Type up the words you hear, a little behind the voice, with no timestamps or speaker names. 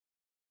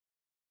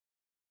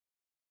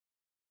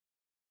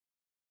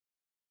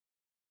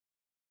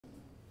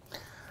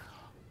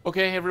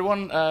Okay,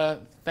 everyone,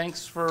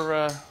 thanks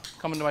for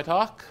coming to my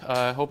talk.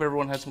 I hope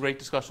everyone had some great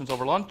discussions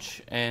over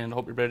lunch, and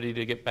hope you're ready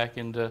to get back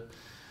into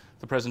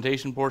the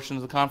presentation portion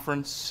of the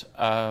conference.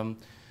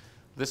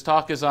 This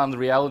talk is on the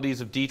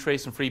realities of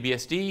DTrace and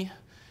FreeBSD.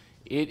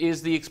 It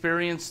is the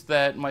experience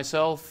that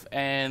myself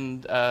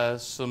and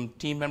some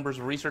team members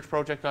of a research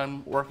project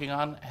I'm working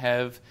on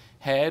have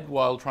had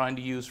while trying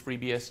to use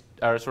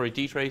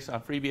DTrace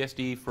on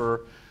FreeBSD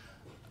for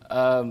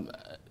kind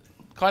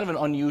of an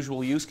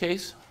unusual use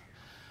case.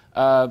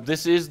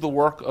 This is the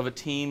work of a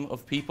team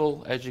of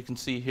people, as you can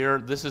see here.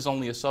 This is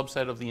only a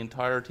subset of the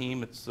entire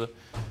team. It's the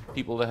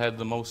people that had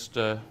the most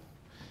to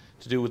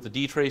do with the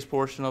DTrace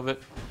portion of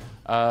it.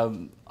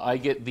 I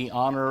get the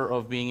honor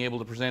of being able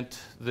to present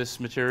this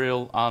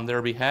material on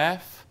their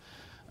behalf.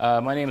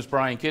 My name is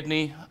Brian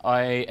Kidney.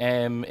 I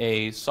am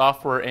a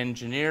software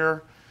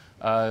engineer.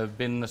 I've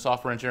been a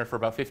software engineer for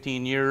about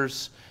 15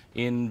 years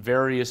in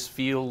various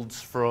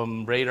fields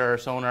from radar,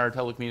 sonar,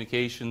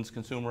 telecommunications,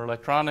 consumer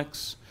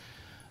electronics.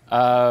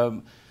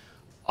 In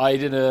the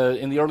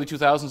early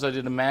 2000s, I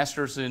did a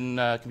master's in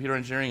computer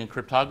engineering and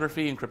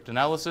cryptography and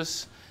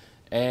cryptanalysis.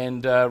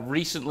 And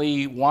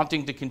recently,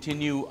 wanting to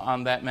continue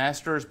on that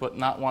master's, but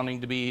not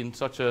wanting to be in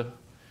such a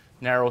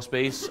narrow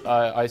space,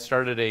 I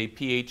started a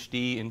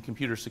PhD in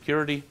computer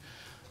security.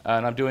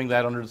 And I'm doing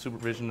that under the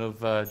supervision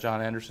of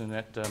John Anderson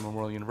at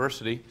Memorial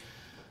University.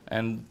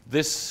 And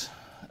this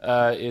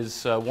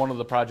is one of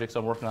the projects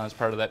I'm working on as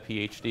part of that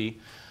PhD.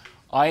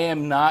 I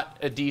am not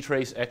a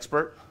DTrace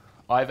expert.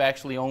 I've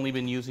actually only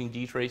been using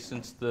DTrace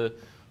since the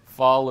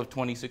fall of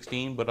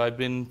 2016, but I've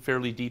been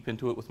fairly deep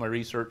into it with my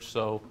research,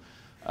 so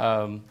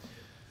I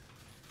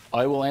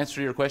will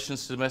answer your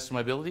questions to the best of my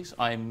abilities.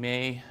 I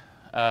may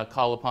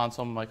call upon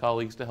some of my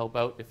colleagues to help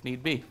out if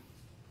need be.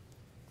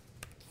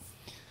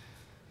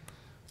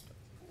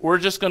 We're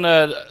just going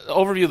to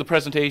overview the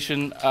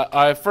presentation.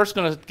 I'm first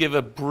going to give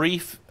a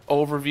brief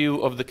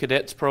overview of the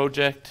Cadets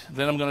project.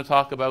 Then I'm going to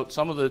talk about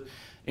some of the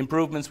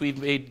improvements we've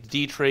made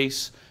to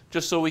DTrace,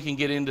 just so we can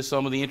get into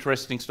some of the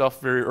interesting stuff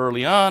very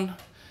early on.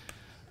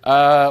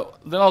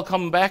 Then I'll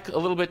come back a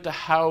little bit to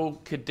how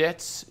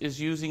Cadets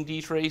is using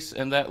DTrace,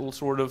 and that will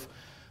sort of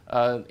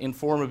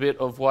inform a bit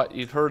of what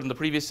you've heard in the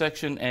previous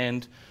section,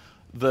 and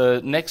the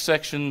next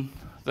section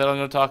that I'm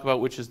going to talk about,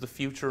 which is the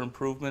future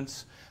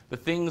improvements, the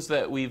things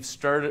that we've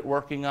started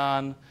working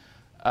on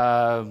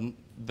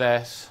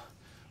that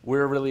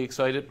we're really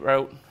excited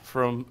about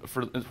from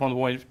the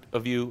point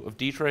of view of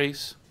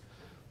DTrace.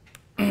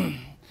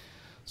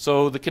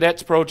 So the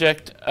Cadets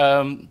project,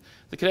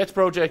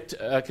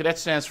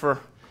 Cadets stands for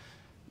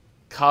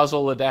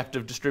Causal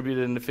Adaptive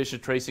Distributed and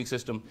Efficient Tracing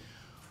System.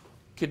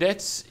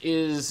 Cadets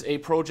is a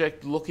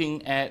project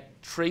looking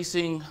at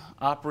tracing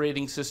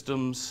operating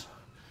systems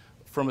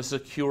from a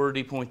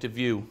security point of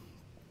view.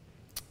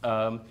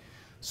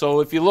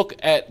 So if you look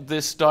at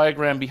this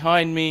diagram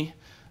behind me,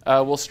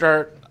 we'll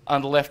start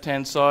on the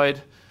left-hand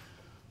side.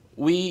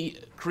 We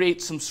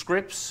create some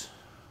scripts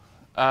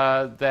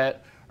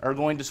that are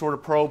going to sort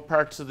of probe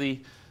parts of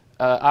the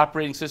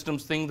operating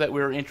systems, things that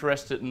we're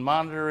interested in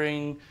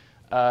monitoring,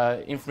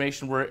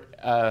 information we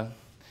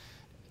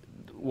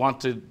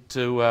want to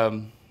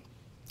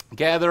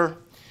gather.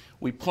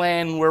 We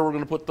plan where we're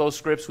going to put those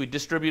scripts. We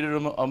distribute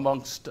them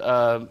amongst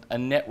a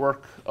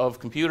network of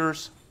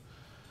computers.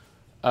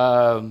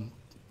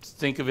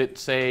 Think of it,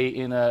 say,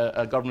 in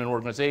a government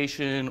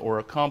organization or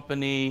a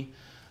company.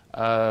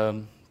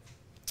 Then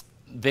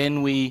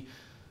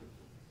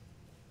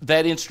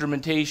that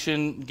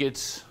instrumentation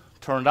gets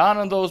turned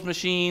on those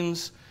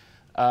machines.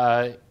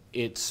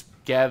 It's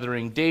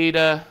gathering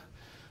data,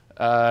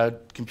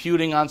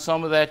 computing on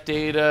some of that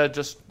data,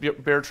 just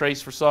bare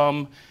trace for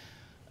some.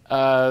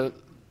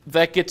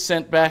 That gets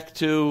sent back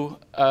to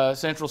a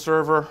central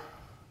server,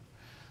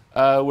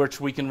 which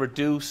we can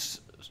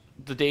reduce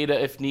the data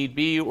if need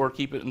be, or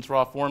keep it in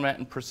raw format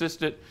and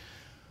persist it,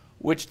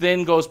 which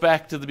then goes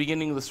back to the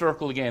beginning of the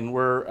circle again,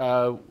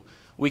 where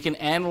we can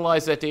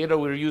analyze that data.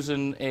 We're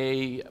using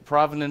a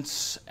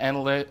provenance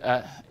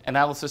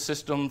analysis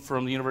system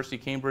from the University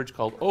of Cambridge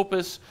called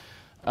Opus.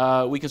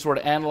 We can sort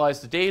of analyze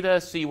the data,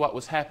 see what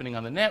was happening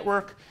on the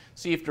network,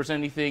 see if there's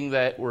anything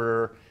that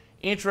we're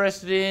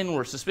interested in,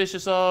 we're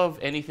suspicious of,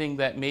 anything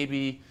that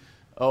maybe,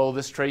 oh,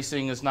 this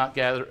tracing is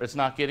it's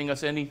not getting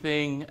us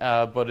anything,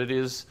 but it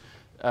is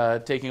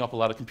taking up a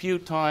lot of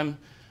compute time.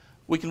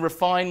 We can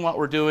refine what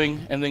we're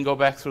doing and then go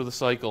back through the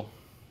cycle.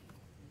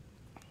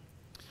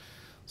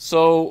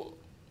 So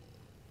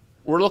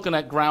we're looking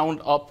at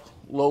ground-up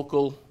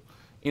local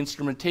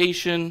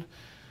instrumentation.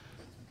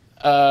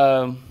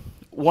 One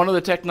of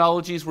the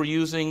technologies we're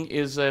using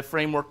is a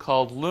framework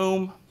called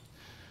Loom,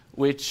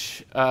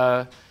 which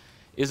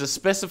is a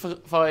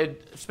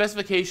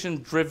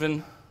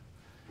specification-driven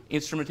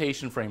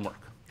instrumentation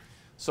framework.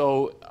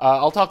 So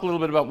I'll talk a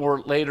little bit about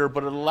more later,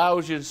 but it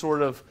allows you to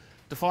sort of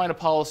define a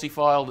policy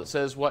file that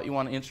says what you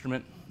want to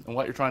instrument and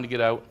what you're trying to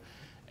get out,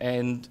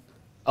 and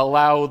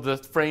allow the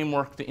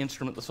framework to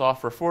instrument the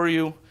software for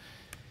you.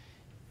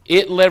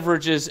 It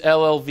leverages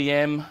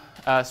LLVM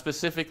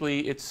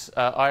Specifically, it's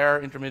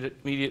IR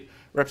intermediate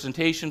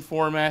representation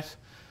format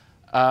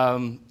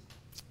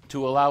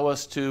to allow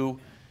us to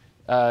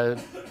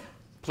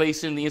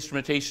place in the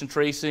instrumentation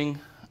tracing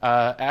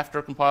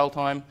after compile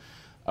time.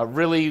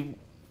 Really,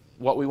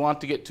 what we want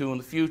to get to in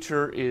the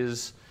future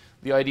is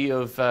the idea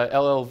of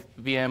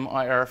LLVM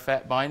IR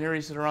fat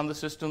binaries that are on the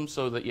system,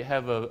 so that you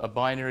have a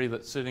binary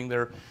that's sitting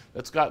there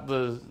that's got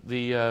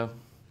the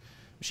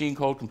machine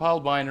code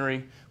compiled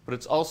binary, but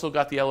it's also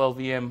got the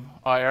LLVM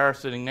IR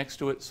sitting next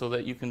to it so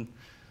that you can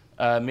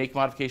make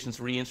modifications,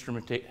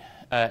 re-instrument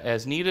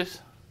as needed.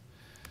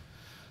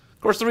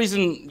 Of course, the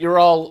reason you're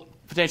all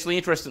potentially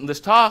interested in this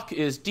talk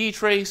is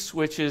DTrace,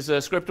 which is a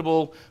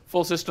scriptable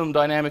full system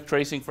dynamic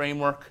tracing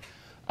framework.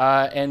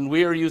 And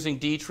we are using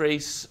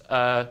DTrace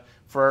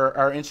for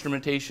our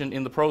instrumentation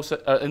in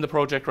the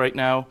project right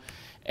now.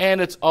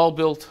 And it's all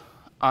built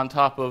on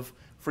top of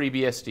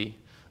FreeBSD.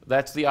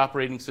 That's the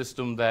operating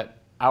system that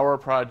our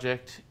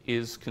project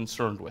is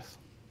concerned with.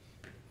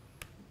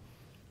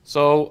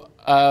 So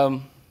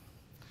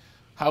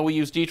how we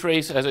use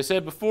DTrace, as I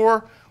said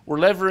before, we're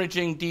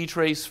leveraging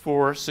DTrace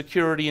for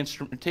security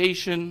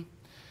instrumentation.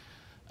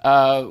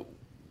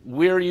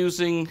 We're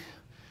using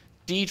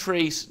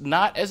DTrace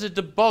not as a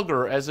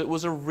debugger as it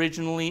was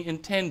originally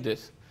intended,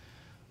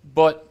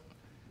 but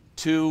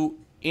to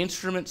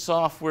instrument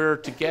software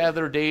to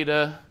gather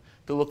data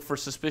to look for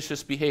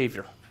suspicious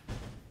behavior.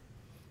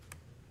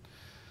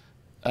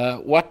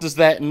 What does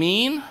that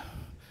mean?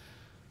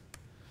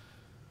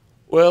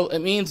 Well, it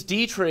means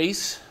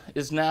DTrace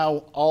is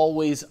now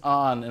always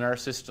on in our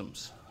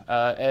systems.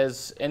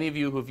 As any of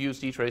you who have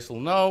used DTrace will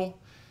know,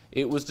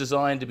 it was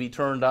designed to be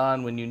turned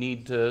on when you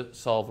need to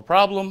solve a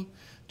problem,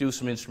 do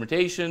some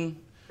instrumentation,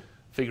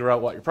 figure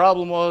out what your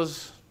problem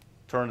was,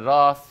 turn it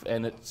off,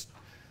 and it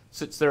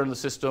sits there in the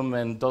system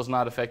and does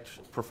not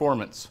affect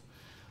performance.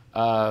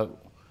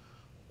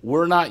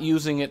 We're not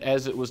using it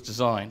as it was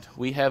designed.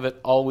 We have it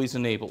always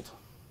enabled.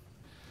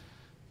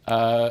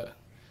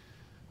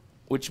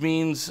 Which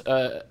means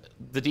the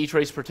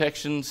DTrace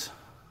protections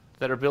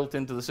that are built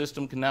into the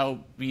system can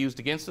now be used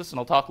against us, and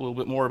I'll talk a little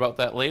bit more about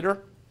that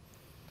later.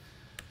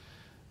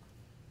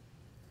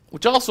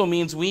 Which also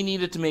means we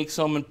needed to make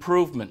some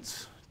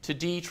improvements to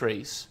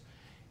DTrace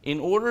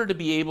in order to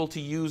be able to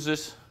use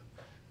it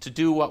to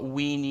do what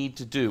we need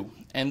to do.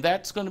 And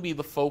that's going to be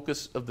the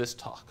focus of this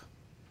talk.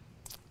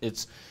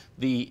 It's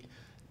the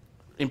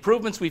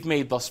improvements we've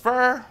made thus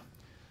far,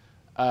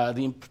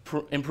 the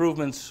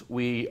improvements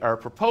we are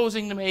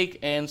proposing to make,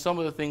 and some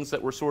of the things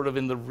that we're sort of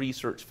in the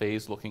research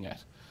phase looking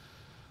at.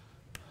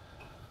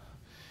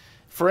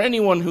 For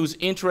anyone who's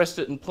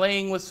interested in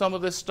playing with some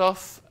of this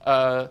stuff,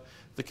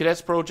 the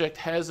Cadets project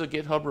has a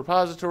GitHub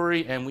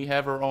repository, and we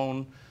have our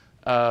own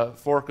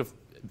fork of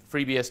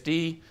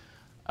FreeBSD.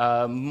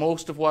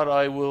 Most of what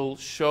I will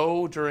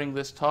show during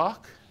this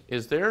talk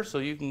is there, so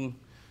you can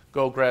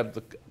go grab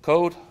the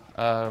code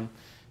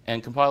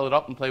and compile it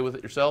up and play with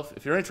it yourself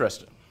if you're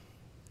interested.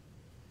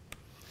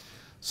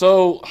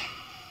 So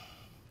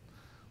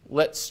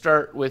let's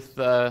start with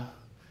the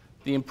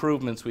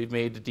improvements we've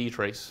made to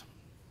DTrace.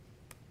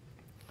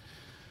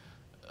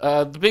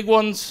 The big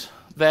ones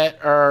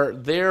that are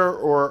there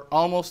or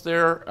almost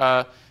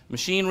there,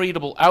 machine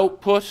readable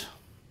output,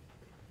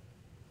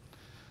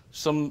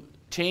 some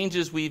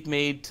changes we've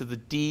made to the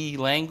D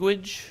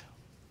language,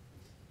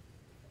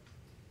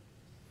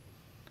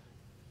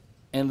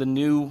 and the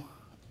new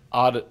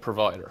audit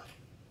provider.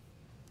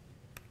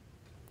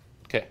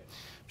 Okay,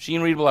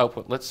 machine readable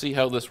output. Let's see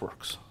how this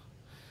works.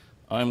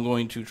 I'm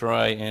going to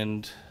try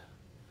and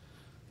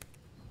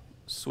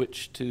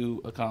switch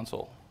to a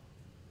console.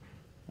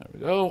 There we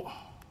go.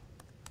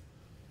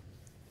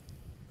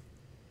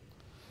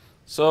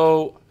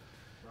 So,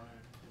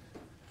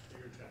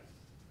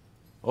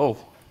 oh,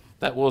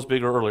 that was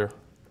bigger earlier.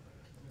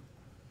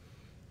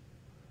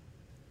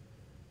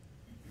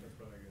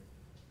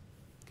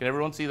 Can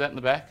everyone see that in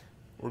the back?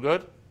 We're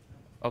good?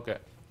 Okay.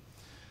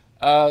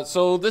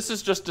 So this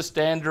is just a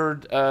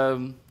standard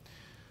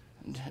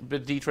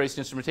DTrace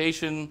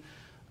instrumentation.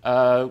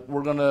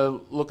 We're going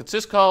to look at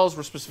syscalls.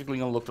 We're specifically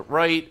going to look at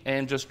write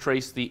and just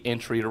trace the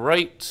entry to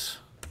write.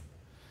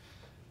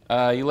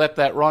 You let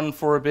that run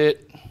for a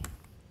bit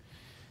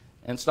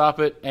and stop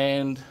it,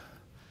 and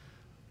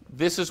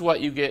this is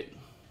what you get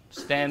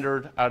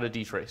standard out of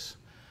DTrace.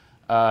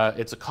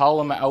 It's a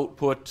column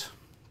output.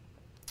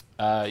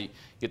 You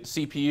get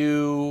the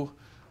CPU,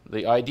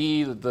 the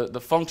ID,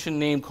 the function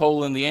name,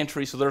 colon, the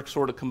entry, so they're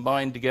sort of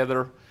combined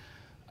together.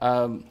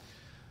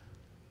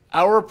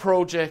 Our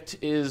project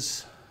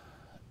is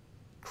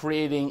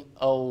creating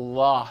a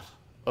lot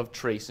of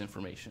trace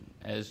information,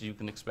 as you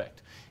can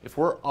expect. If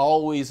we're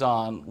always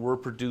on, we're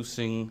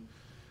producing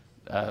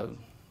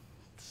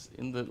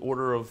in the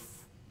order of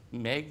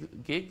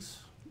gigs,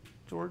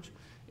 George?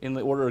 In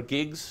the order of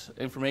gigs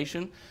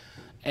information.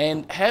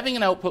 And having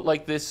an output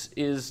like this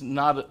is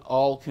not at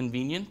all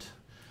convenient.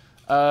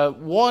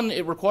 One,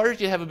 it requires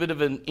you to have a bit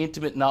of an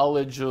intimate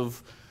knowledge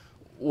of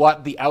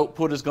what the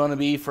output is going to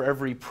be for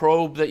every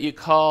probe that you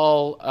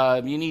call.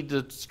 You need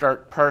to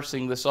start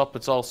parsing this up.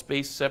 It's all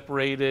space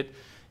separated.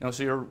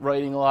 So you're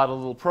writing a lot of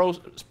little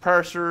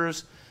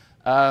parsers.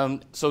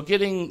 So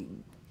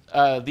getting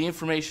the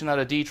information out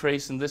of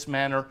DTrace in this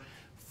manner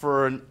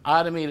for an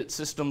automated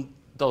system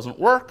doesn't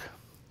work.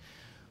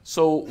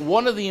 So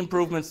one of the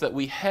improvements that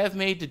we have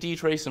made to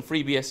DTrace and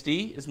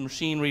FreeBSD is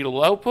machine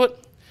readable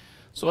output.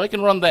 So I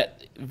can run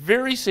that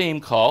very same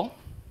call.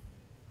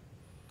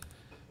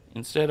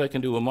 Instead, I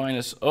can do a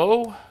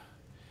 -O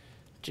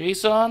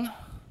JSON. Let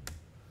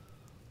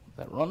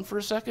that run for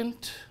a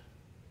second.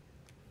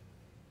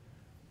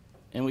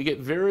 And we get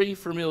very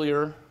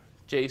familiar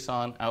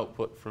JSON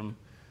output from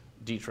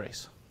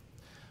DTrace.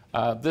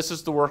 This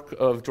is the work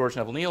of George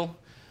Neville-Neal.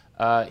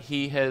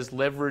 He has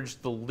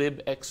leveraged the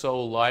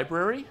libxo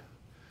library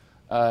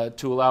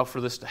to allow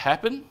for this to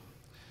happen.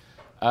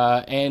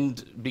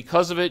 And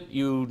because of it,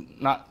 you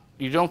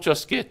don't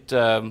just get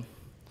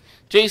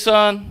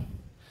JSON.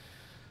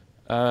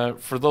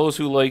 For those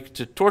who like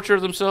to torture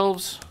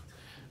themselves,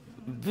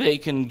 they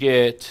can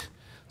get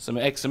some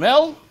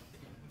XML.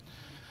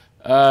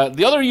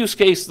 The other use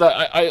case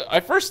that I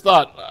first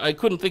thought I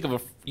couldn't think of a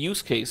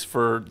use case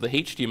for the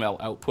HTML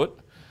output,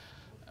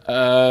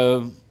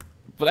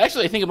 but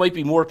actually I think it might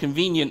be more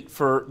convenient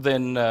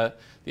than the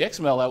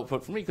XML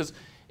output for me, because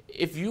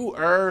if you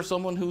are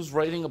someone who's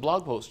writing a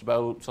blog post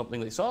about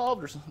something they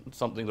solved or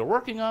something they're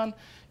working on,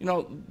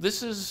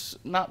 this is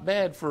not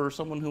bad for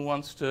someone who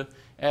wants to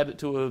add it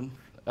to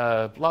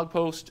a blog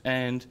post,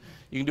 and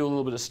you can do a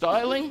little bit of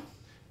styling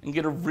and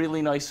get a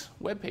really nice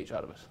web page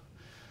out of it.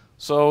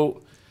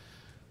 So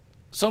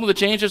some of the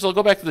changes, I'll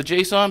go back to the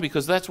JSON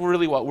because that's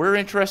really what we're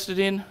interested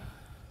in.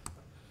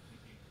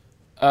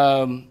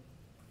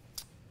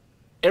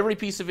 Every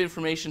piece of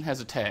information has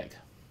a tag.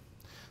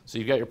 So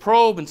you've got your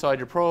probe. Inside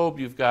your probe,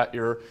 you've got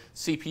your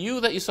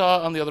CPU that you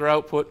saw on the other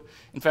output.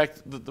 In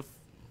fact, the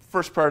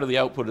first part of the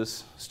output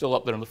is still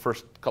up there in the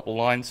first couple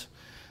lines.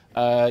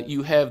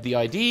 You have the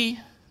ID.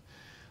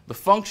 The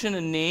function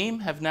and name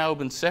have now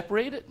been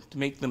separated to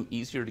make them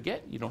easier to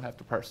get. You don't have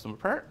to parse them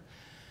apart.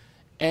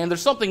 And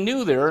there's something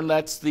new there, and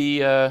that's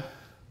the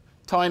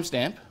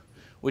timestamp,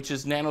 which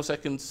is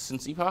nanoseconds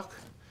since epoch.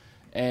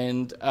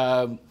 And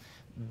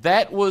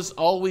that was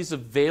always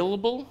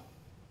available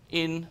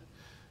in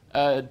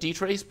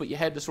DTrace, but you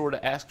had to sort of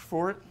ask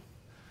for it.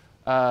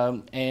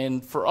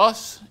 And for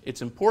us,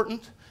 it's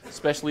important,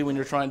 especially when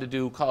you're trying to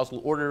do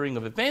causal ordering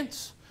of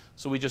events,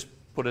 so we just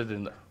put it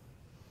in there.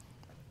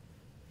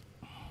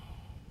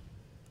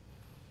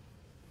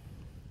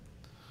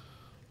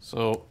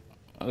 So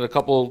a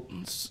couple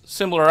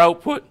similar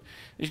output.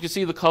 As you can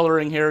see the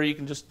coloring here, you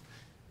can just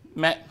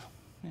map.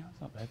 Yeah,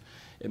 it's not bad.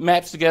 It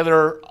maps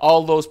together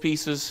all those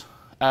pieces,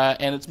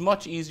 and it's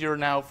much easier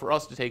now for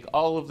us to take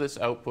all of this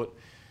output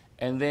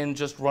and then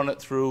just run it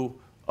through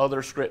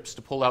other scripts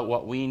to pull out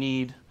what we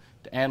need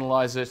to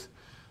analyze it.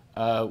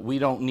 We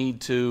don't need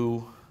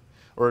to,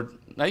 or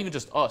not even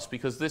just us,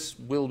 because this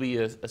will be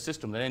a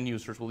system that end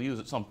users will use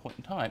at some point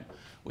in time,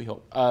 we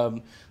hope.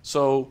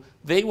 So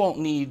they won't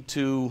need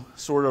to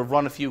sort of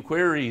run a few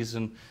queries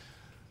and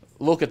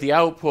look at the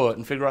output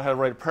and figure out how to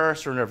write a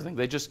parser and everything.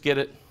 They just get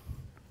it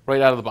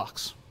right out of the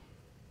box.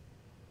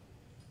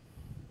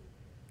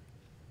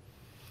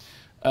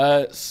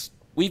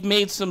 We've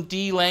made some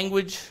D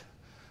language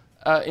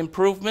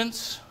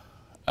improvements.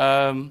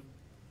 For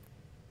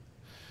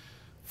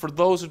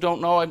those who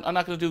don't know, I'm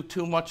not going to do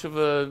too much of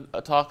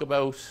a talk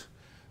about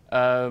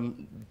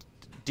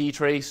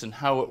DTrace and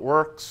how it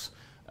works.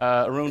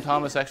 Arun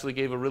Thomas actually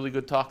gave a really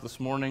good talk this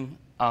morning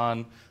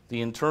on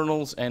the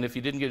internals, and if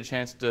you didn't get a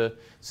chance to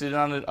sit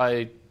on it,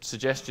 I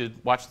suggest you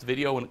watch the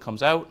video when it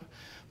comes out.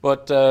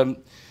 But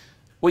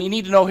what you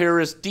need to know here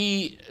is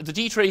the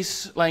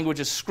DTrace language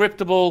is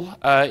scriptable.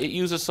 It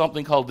uses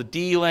something called the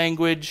D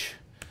language.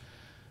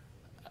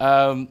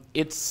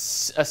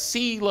 It's a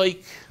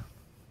C-like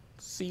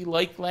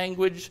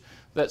language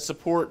that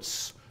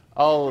supports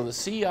all of the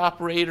C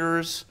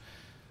operators.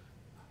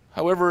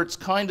 However, it's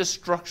kind of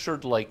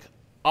structured like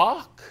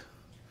awk.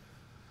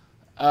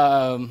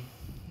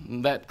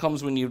 That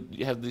comes when you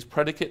have these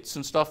predicates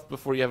and stuff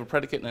before you have a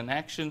predicate and an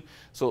action.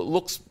 So it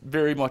looks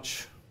very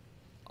much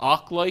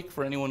awk-like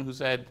for anyone who's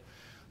had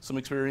some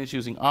experience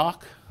using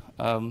awk.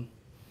 Some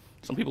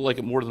people like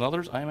it more than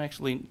others. I'm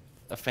actually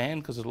a fan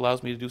because it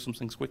allows me to do some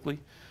things quickly.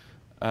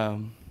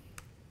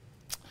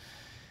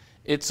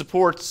 It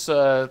supports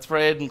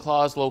thread and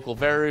clause local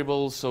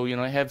variables, so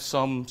I have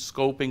some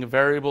scoping of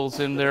variables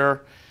in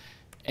there.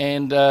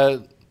 And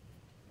the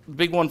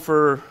big one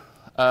for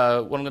what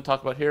I'm going to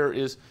talk about here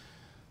is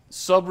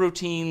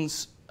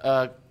subroutines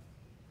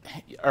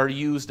are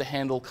used to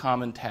handle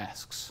common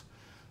tasks.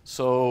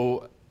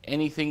 So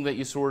anything that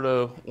you sort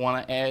of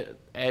want to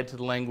add to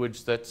the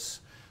language that's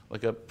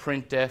like a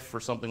printf or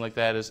something like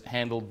that is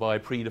handled by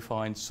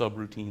predefined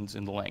subroutines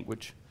in the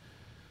language.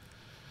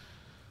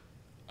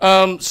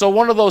 So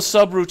one of those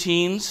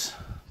subroutines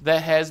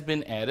that has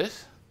been added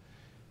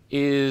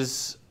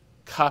is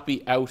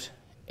copy out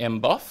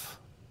mbuff.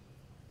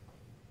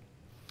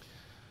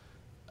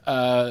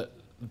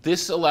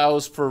 This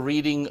allows for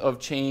reading of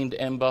chained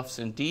mbuffs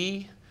in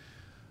D.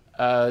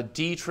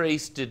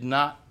 DTrace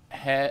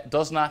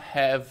does not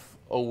have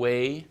a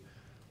way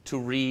to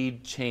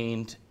read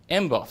chained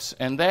mbuffs,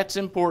 and that's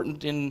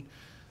important in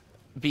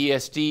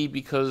BSD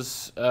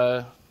because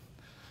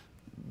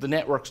the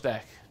network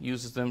stack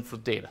uses them for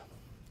data.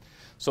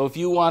 So if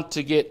you want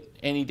to get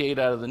any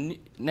data out of the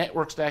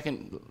network stack,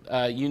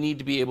 you need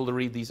to be able to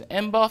read these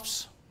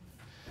mbuffs.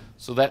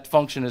 So that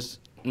function has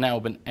now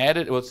been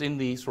added. Well, it's in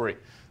the, sorry,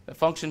 that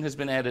function has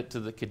been added to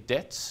the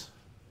cadets.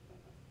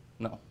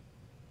 No,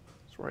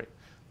 sorry.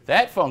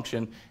 That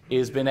function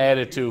has been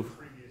added to,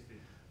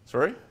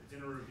 sorry?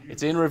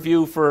 It's in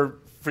review for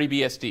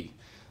FreeBSD.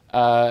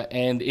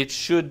 And it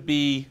should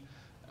be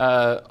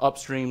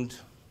upstreamed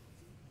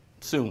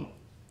soon.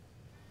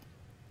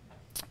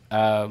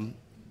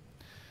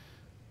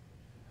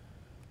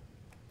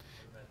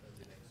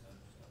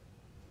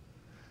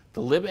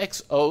 The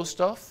libxo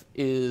stuff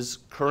is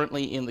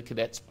currently in the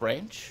cadets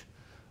branch.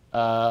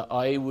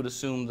 I would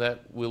assume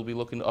that we'll be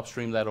looking to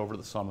upstream that over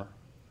the summer.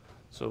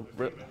 So,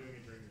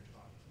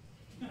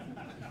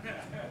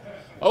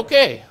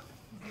 okay.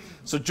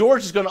 So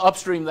George is going to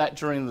upstream that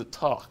during the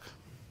talk.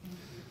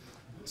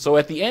 So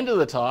at the end of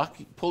the talk,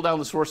 pull down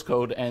the source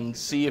code and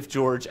see if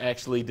George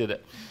actually did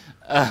it.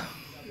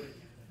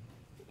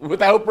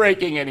 Without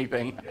breaking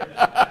anything.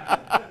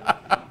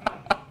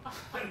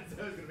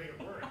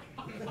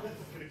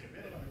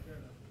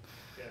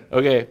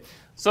 Okay,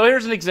 so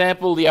here's an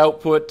example of the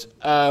output.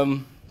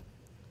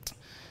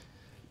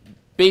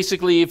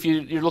 Basically, if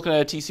you're looking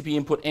at a TCP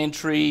input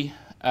entry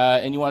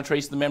and you want to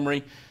trace the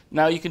memory,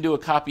 now you can do a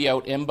copy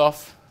out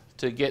mbuff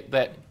to get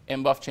that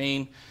mbuff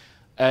chain.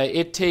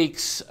 It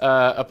takes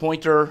a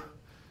pointer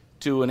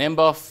to an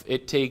mbuff.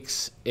 It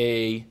takes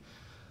a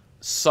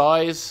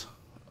size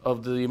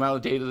of the amount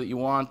of data that you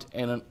want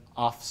and an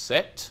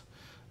offset.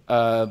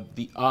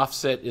 The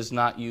offset is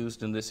not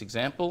used in this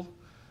example.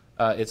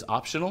 It's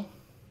optional.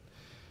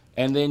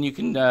 And then you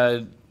can,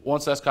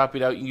 once that's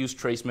copied out, you can use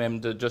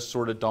tracemem to just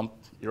sort of dump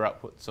your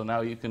output. So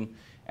now you can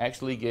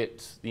actually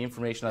get the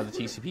information out of the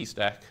TCP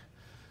stack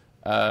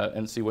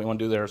and see what you want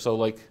to do there. So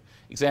like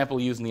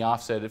example, using the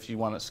offset if you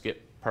want to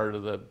skip part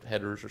of the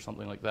headers or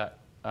something like that.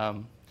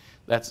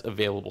 That's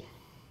available.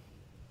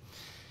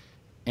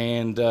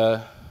 And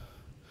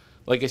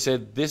like I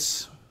said,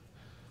 this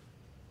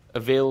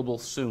available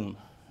soon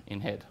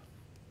in head.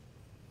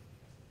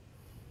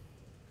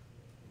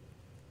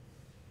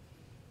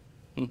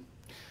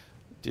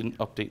 Didn't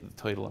update the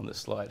title on this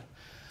slide.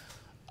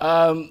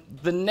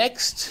 The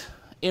next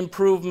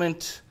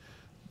improvement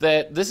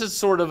this is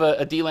sort of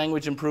a D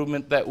language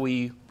improvement that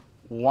we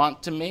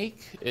want to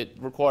make. It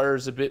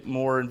requires a bit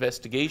more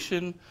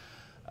investigation,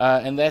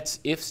 and that's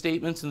if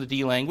statements in the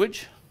D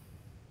language.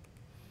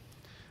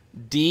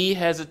 D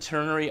has a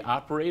ternary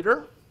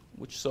operator,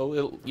 which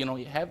so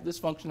you have this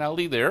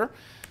functionality there,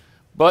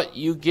 but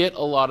you get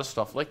a lot of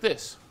stuff like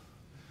this.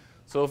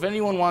 So if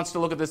anyone wants to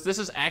look at this, this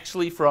is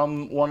actually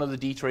from one of the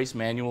DTrace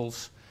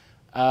manuals.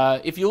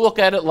 If you look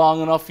at it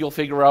long enough, you'll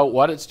figure out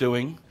what it's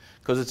doing,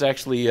 because it's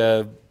actually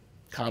a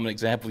common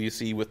example you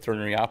see with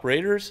ternary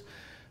operators.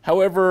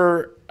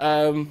 However,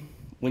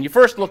 when you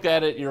first look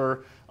at it,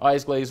 your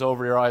eyes glaze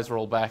over, your eyes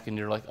roll back, and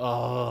you're like,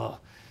 oh,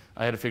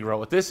 I had to figure out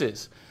what this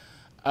is.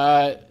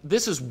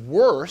 This is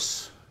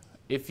worse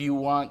if you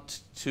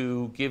want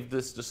to give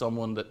this to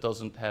someone that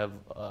doesn't have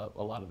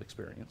a lot of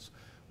experience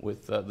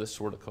with this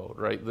sort of code,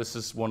 right? This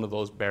is one of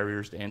those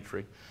barriers to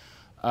entry.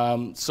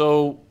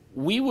 So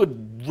we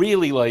would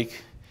really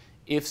like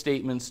if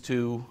statements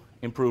to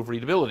improve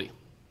readability.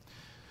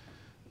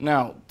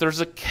 Now, there's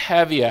a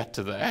caveat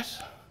to that.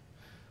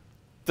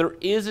 There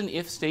is an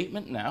if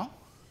statement now.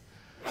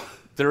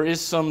 There is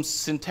some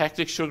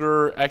syntactic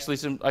sugar.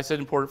 Actually, I said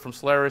imported from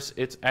Solaris.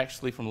 It's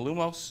actually from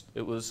Lumos.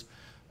 It was.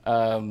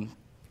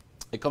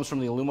 It comes from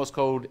the Lumos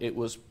code. It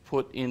was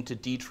put into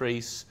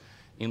DTrace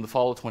in the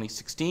fall of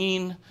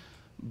 2016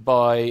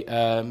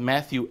 by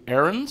Matthew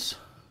Ahrens.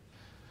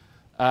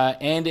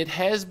 And it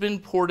has been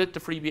ported to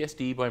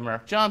FreeBSD by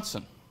Mark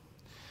Johnson.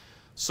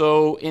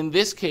 So in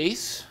this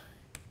case,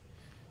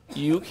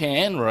 you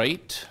can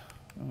write,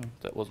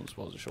 that wasn't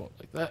supposed to show up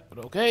like that,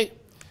 but okay.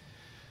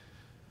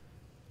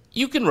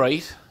 You can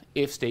write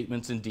if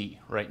statements in D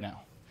right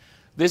now.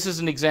 This is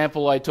an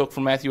example I took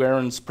from Matthew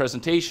Ahrens'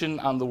 presentation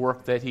on the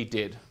work that he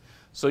did.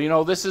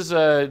 So, this is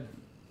a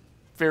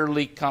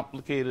fairly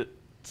complicated,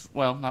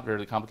 well, not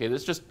very complicated,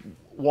 it's just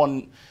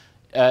one,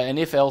 an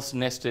if-else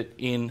nested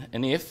in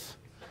an if.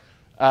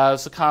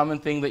 It's a common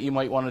thing that you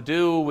might want to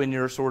do when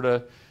you're sort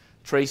of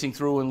tracing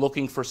through and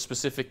looking for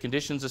specific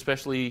conditions,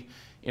 especially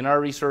in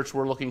our research,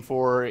 we're looking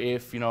for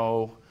if,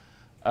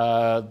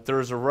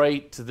 there's a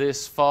write to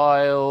this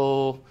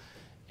file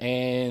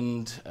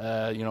and,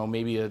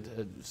 maybe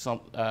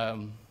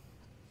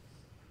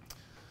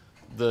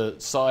the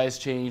size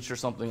changed or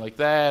something like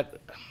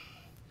that.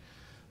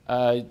 It's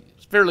a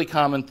fairly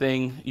common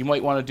thing. You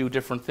might want to do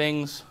different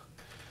things.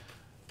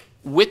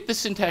 With the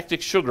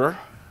syntactic sugar,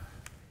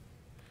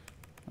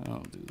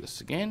 I'll do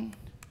this again.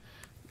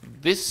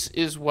 this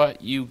is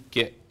what you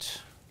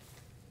get.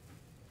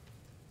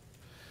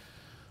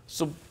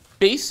 So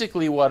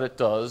basically what it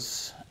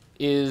does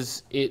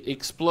is it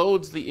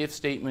explodes the if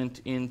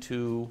statement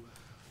into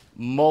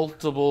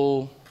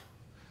multiple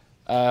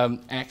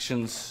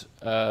actions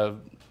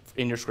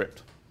in your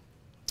script.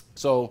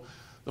 So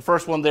the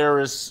first one there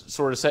is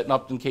sort of setting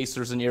up in case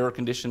there's an error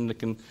condition that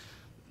can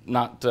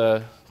not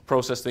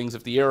process things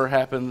if the error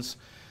happens.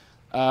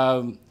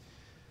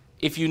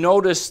 If you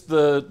notice,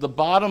 the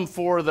bottom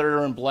four that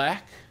are in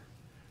black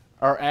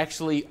are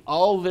actually,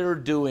 all they're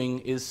doing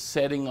is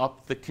setting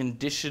up the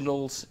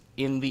conditionals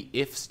in the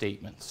if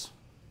statements.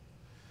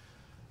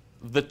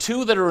 The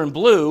two that are in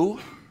blue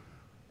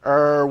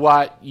are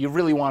what you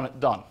really want it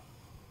done.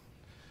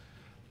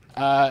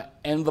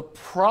 And the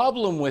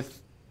problem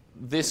with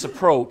this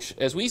approach,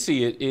 as we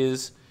see it,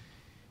 is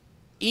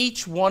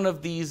each one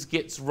of these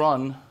gets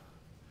run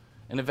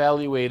and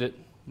evaluated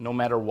no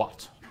matter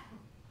what.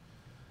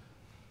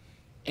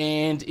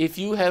 And if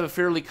you have a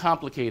fairly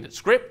complicated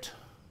script,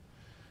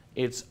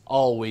 it's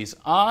always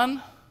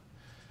on.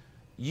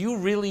 You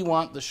really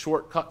want the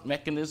shortcut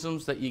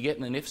mechanisms that you get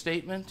in an if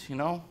statement, you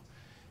know.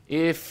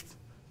 If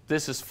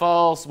this is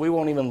false, we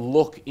won't even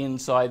look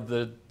inside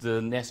the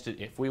nested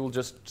if. We will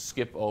just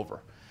skip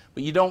over.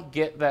 But you don't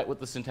get that with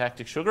the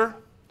syntactic sugar.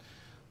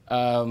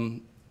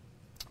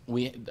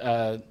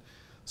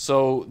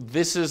 So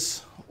this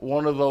is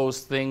one of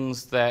those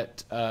things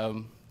that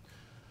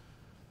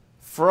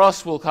for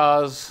us will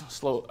cause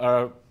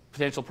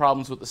potential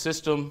problems with the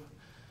system.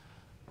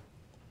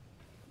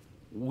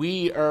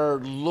 We are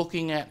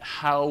looking at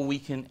how we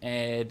can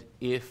add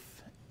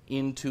if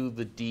into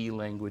the D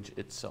language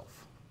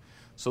itself.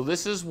 So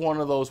this is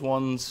one of those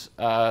ones,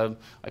 I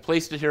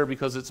placed it here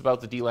because it's about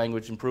the D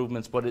language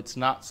improvements, but it's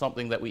not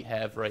something that we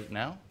have right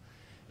now.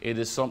 It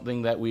is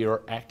something that we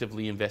are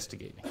actively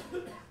investigating.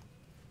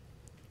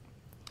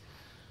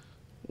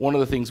 One of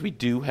the things we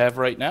do have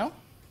right now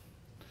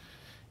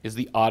is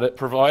the audit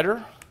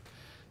provider.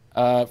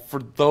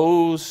 For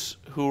those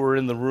who are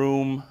in the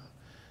room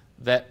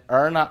that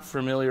are not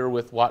familiar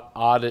with what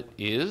audit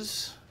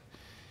is,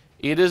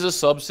 it is a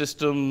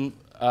subsystem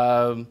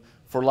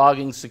for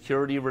logging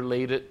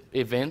security-related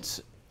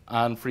events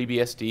on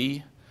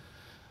FreeBSD.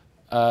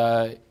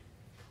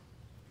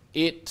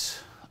 It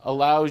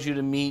allows you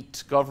to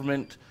meet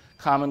government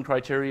common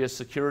criteria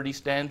security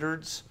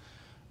standards.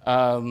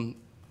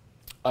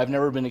 I've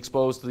never been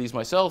exposed to these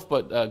myself,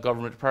 but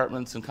government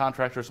departments and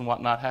contractors and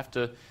whatnot have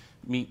to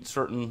meet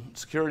certain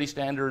security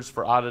standards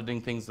for auditing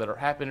things that are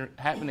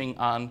happening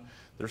on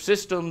their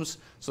systems,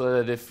 so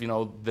that if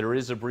there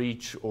is a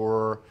breach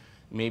or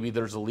maybe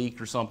there's a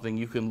leak or something,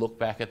 you can look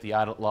back at the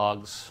audit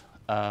logs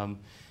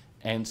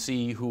and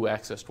see who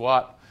accessed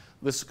what.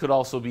 This could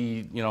also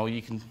be,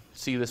 you can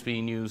see this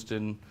being used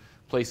in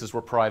places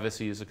where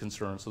privacy is a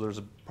concern. So there's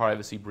a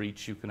privacy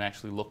breach, you can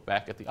actually look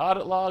back at the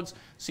audit logs,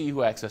 see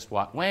who accessed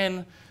what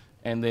when,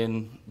 and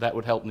then that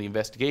would help in the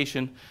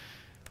investigation.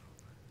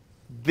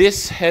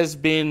 This has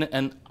been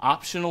an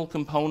optional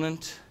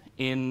component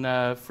in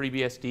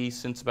FreeBSD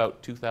since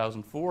about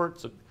 2004.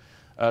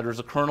 There's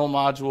a kernel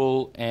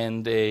module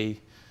and a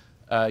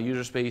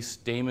user space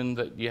daemon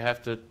that you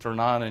have to turn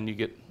on, and you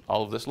get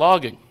all of this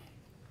logging.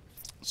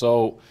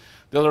 So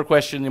the other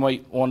question you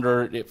might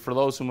wonder, for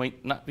those who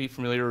might not be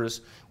familiar,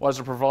 is what is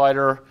a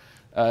provider?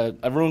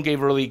 Arun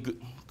gave a really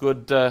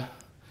good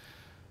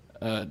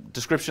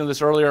description of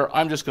this earlier.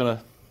 I'm just going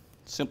to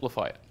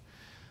simplify it.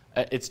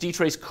 It's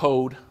DTrace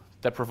code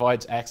that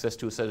provides access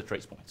to a set of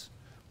trace points.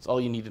 That's all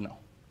you need to know.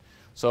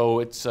 So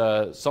it's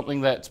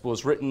something that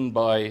was written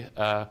by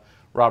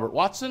Robert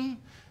Watson,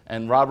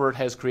 and Robert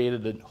has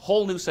created a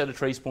whole new set of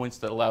trace points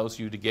that allows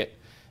you to get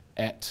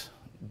at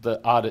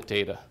the audit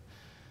data.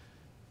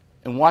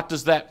 And what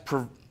does that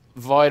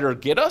provider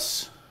get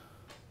us?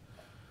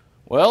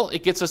 Well,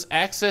 it gets us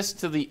access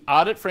to the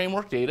audit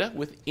framework data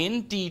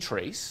within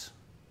DTrace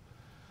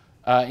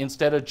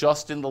instead of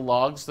just in the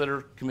logs that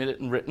are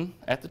committed and written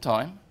at the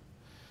time.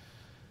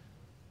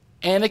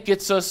 And it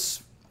gets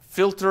us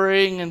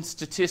filtering and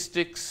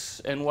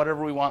statistics and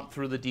whatever we want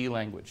through the D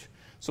language.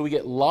 So we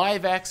get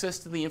live access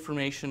to the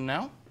information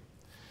now,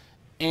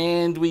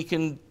 and we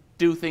can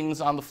do things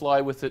on the fly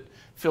with it,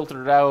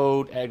 filter it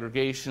out,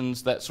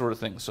 aggregations, that sort of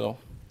thing. So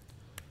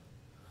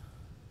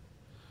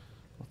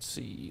let's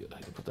see,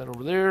 I can put that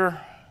over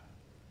there.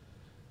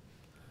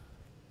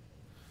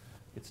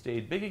 It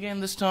stayed big again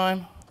this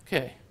time.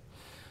 Okay,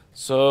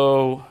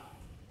 so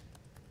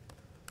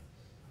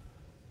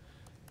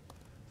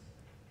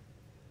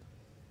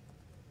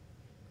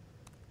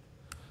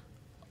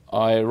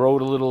I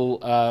wrote a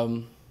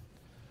little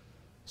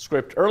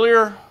script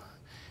earlier.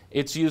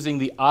 It's using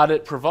the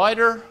audit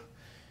provider.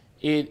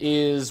 It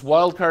is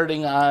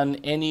wildcarding on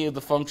any of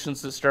the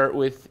functions that start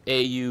with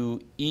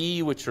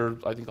AUE, which are,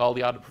 I think, all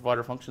the audit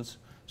provider functions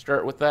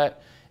start with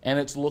that. And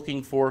it's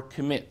looking for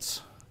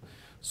commits.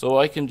 So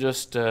I can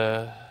just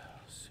sudo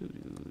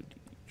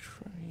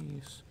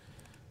dtrace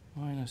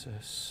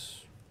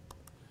 -s.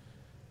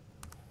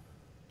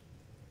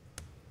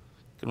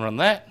 Can run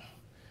that.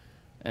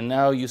 And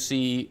now you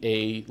see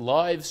a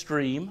live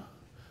stream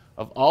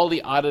of all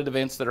the audit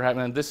events that are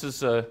happening. This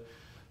is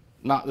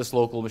not this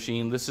local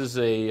machine. This is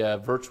a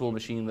virtual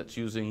machine that's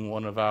using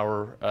one of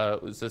our,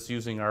 that's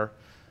using our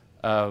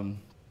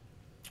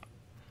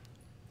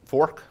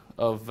fork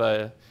of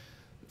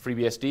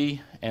FreeBSD,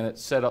 and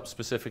it's set up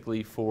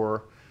specifically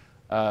for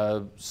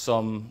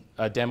some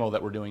demo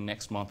that we're doing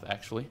next month,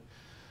 actually.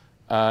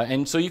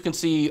 And so you can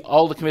see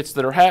all the commits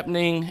that are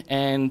happening,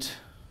 and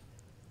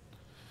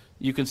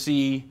you can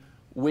see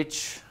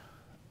which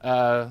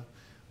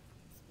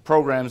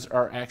programs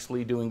are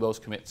actually doing those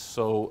commits.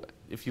 So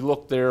if you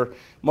look there,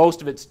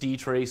 most of it's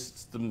DTrace.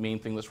 It's the main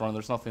thing that's running.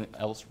 There's nothing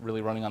else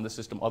really running on the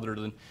system other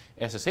than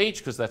SSH,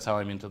 because that's how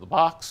I'm into the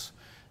box.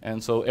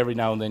 And so every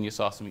now and then you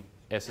saw some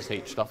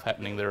SSH stuff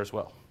happening there as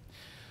well.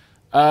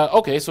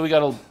 Okay, so we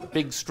got a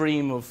big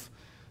stream of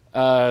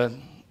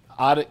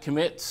audit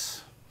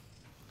commits.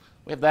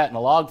 We have that in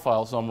a log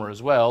file somewhere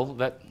as well.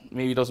 That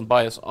maybe doesn't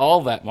buy us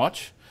all that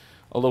much,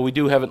 although we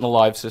do have it in the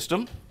live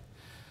system.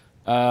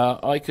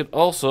 I could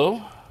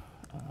also,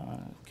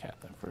 cat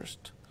that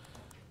first,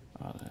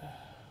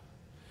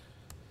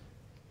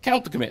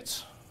 count the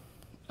commits.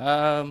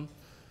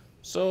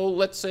 So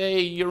let's say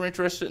you're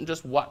interested in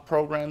just what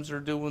programs are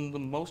doing the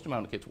most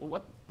amount of commits. Well,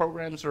 what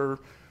programs are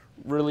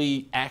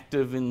really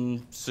active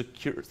in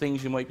secure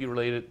things you might be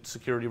related,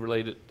 security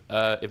related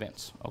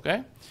events,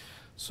 okay?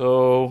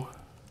 So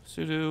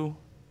sudo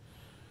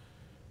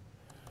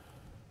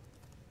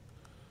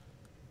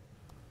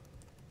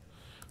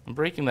I'm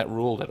breaking that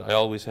rule that I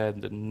always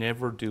had to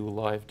never do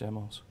live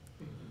demos.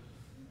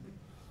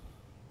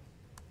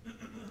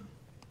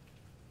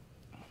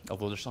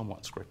 Although they're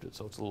somewhat scripted,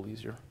 so it's a little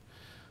easier.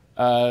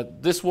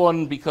 This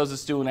one, because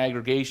it's doing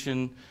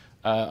aggregation,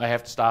 I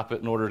have to stop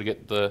it in order to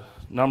get the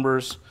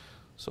numbers.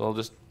 So I'll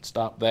just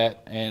stop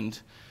that. And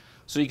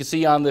so you can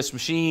see on this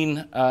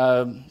machine,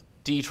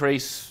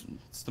 DTrace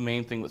is the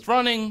main thing that's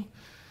running.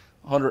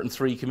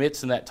 103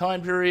 commits in that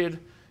time period.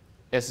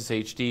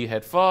 SSHD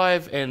had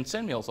 5, and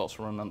sendmail is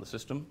also running on the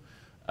system.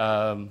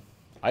 I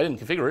didn't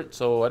configure it,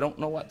 so I don't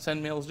know what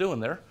sendmail is doing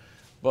there.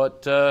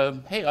 But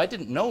hey, I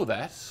didn't know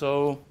that,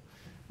 so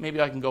maybe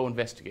I can go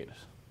investigate it.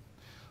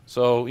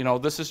 So, you know,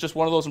 this is just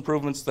one of those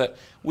improvements that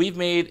we've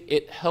made.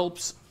 It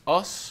helps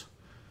us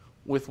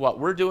with what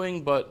we're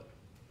doing, but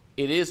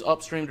it is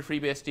upstream to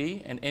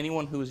FreeBSD, and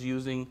anyone who is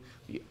using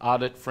the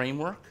audit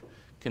framework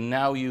can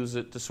now use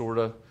it to sort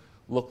of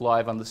look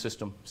live on the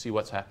system, see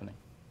what's happening.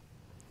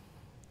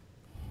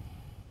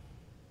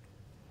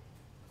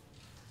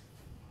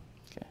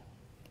 Okay.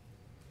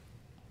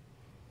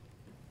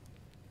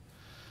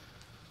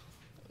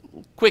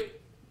 Quick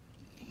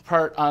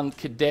part on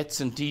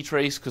cadets and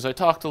DTrace, because I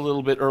talked a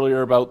little bit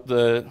earlier about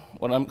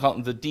what I'm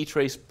calling the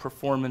DTrace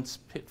performance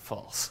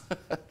pitfalls.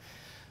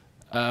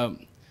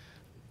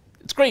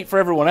 It's great for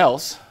everyone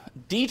else.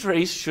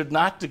 DTrace should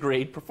not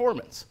degrade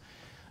performance.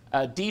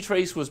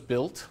 DTrace was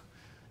built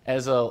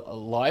as a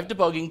live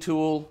debugging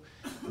tool,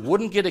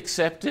 wouldn't get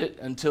accepted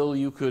until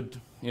you could,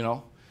 you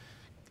know,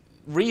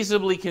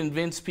 reasonably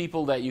convince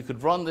people that you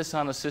could run this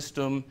on a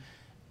system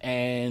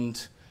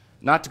and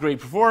not degrade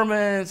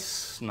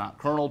performance, not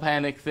kernel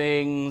panic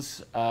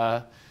things,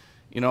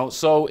 you know,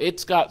 so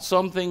it's got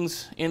some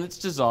things in its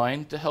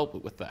design to help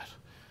it with that.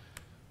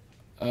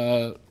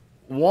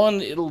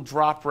 One, it'll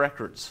drop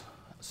records.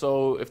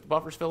 So if the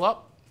buffers fill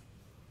up,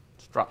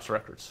 it drops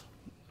records.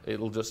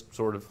 It'll just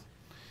sort of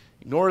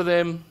ignore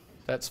them,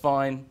 that's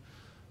fine.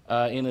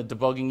 In a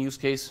debugging use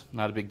case,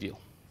 not a big deal.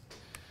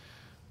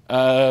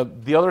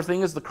 The other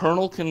thing is the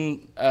kernel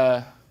can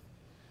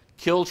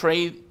kill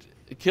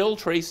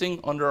tracing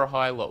under a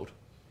high load.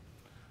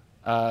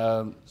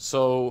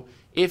 So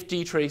if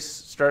DTrace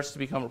starts to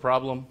become a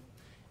problem,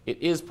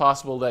 it is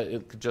possible that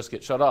it could just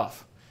get shut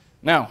off.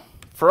 Now,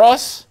 for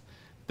us,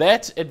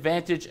 that's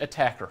advantage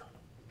attacker.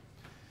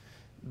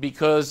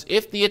 Because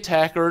if the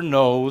attacker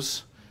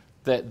knows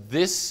that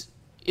this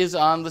is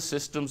on the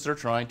systems they're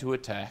trying to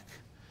attack,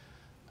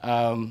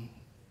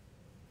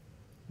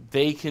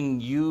 they can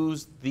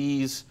use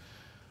these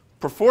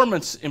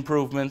performance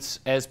improvements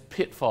as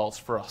pitfalls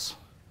for us.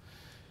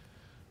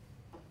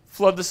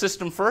 Flood the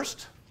system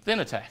first,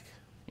 then attack.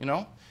 You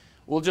know,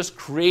 we'll just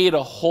create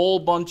a whole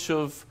bunch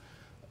of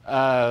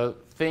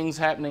things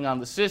happening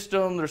on the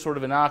system. They're sort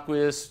of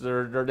innocuous.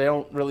 They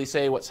don't really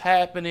say what's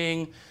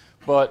happening,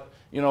 but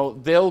you know,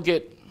 they'll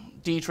get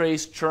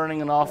DTrace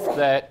churning enough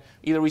that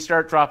either we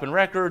start dropping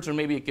records or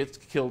maybe it gets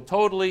killed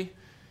totally.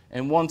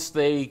 And once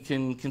they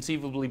can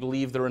conceivably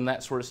believe they're in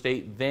that sort of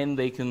state, then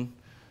they can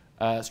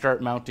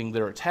start mounting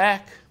their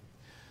attack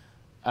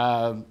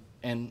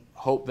and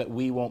hope that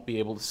we won't be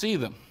able to see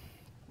them.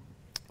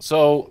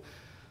 So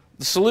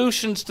the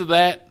solutions to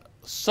that,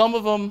 some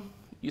of them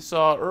you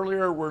saw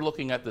earlier, we're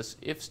looking at this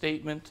if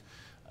statement,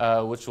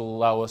 which will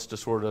allow us to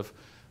sort of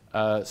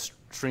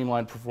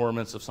streamline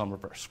performance of some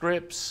of our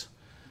scripts.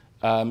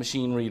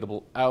 Machine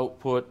readable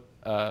output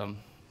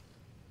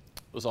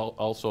was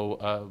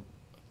also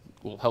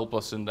will help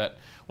us in that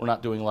we're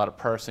not doing a lot of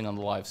parsing on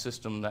the live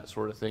system, that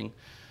sort of thing.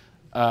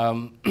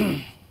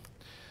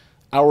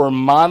 Our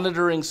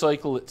monitoring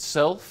cycle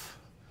itself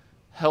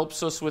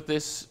helps us with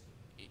this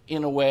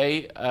in a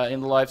way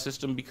in the live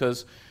system,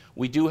 because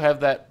we do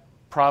have that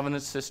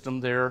provenance system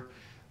there.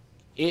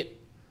 It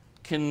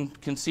can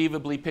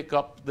conceivably pick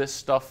up this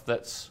stuff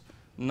that's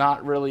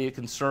not really a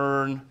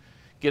concern,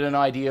 get an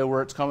idea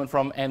where it's coming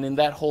from, and in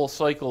that whole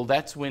cycle,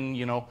 that's when,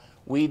 you know,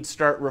 we'd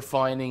start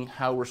refining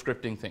how we're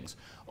scripting things.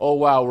 Oh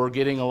wow, we're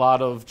getting a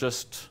lot of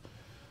just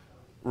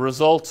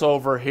results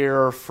over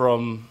here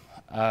from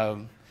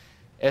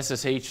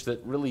SSH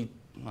that really,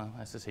 well,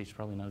 SSH is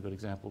probably not a good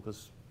example,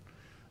 because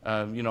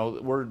you know,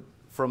 we're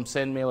from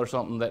SendMail or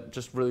something that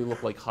just really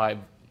look like high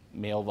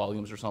mail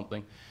volumes or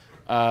something.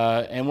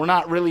 And we're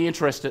not really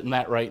interested in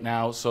that right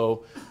now,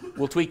 so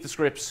we'll tweak the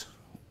scripts.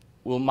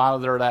 We'll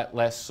monitor that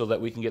less so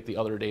that we can get the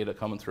other data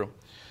coming through.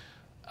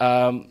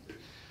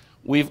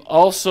 We've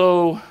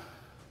also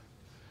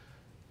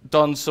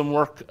done some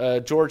work.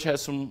 George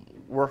has some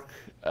work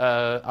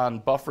on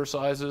buffer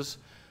sizes.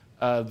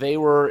 They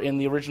were in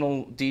the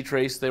original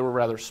DTrace, they were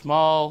rather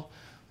small.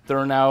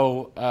 They're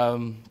now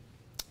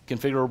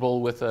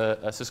configurable with a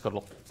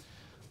sysctl,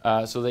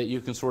 so that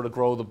you can sort of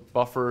grow the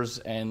buffers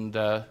and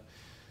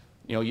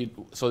you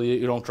know, so that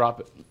you don't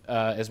drop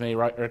as many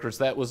records.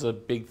 That was a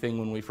big thing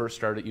when we first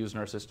started using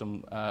our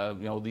system.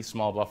 You know, these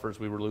small buffers,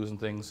 we were losing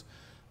things.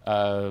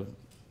 The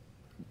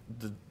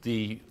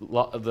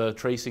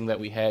tracing that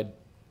we had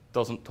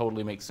doesn't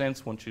totally make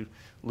sense once you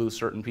lose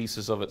certain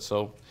pieces of it.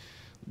 So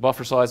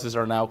buffer sizes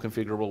are now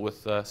configurable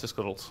with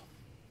sysctls.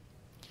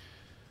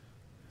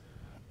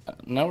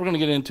 Now we're going to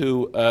get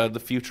into the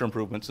future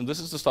improvements, and this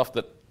is the stuff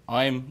that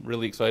I'm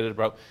really excited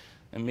about,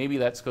 and maybe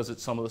that's because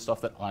it's some of the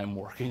stuff that I'm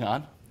working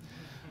on.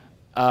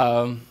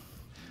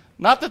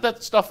 Not that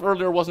that stuff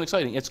earlier wasn't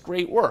exciting. It's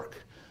great work.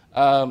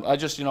 I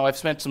just, you know, I've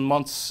spent some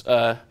months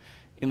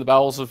in the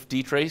bowels of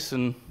DTrace,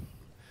 and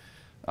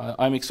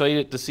I'm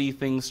excited to see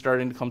things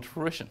starting to come to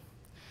fruition.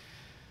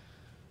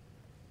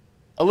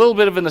 A little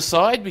bit of an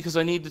aside, because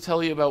I need to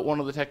tell you about one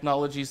of the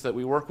technologies that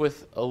we work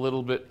with a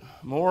little bit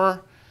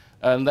more,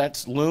 and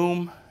that's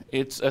Loom.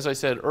 It's, as I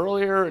said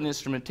earlier, an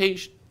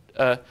instrumentation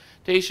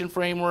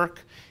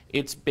framework.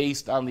 It's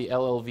based on the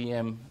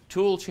LLVM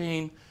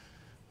toolchain.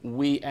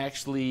 We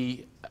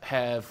actually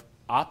have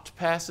opt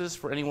passes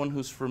for anyone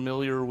who's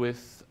familiar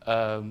with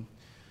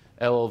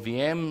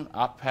LLVM.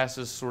 Opt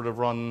passes sort of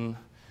run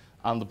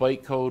on the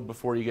bytecode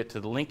before you get to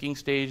the linking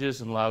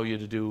stages and allow you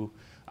to do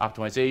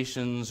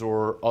optimizations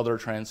or other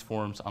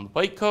transforms on the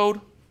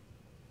bytecode.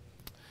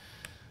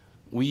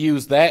 We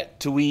use that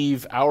to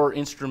weave our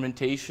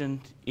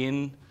instrumentation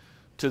into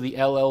the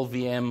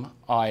LLVM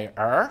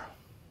IR.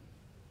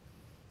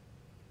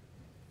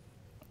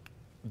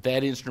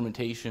 That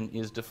instrumentation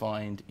is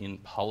defined in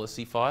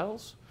policy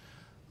files,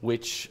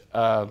 which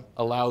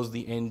allows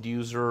the end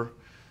user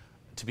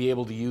to be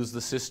able to use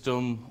the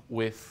system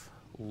with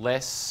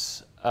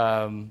less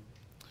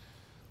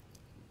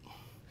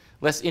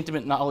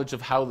intimate knowledge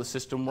of how the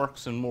system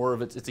works, and more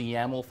of it's a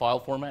YAML file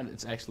format.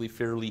 It's actually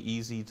fairly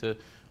easy to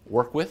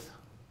work with.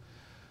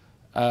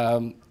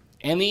 And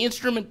the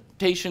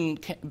instrumentation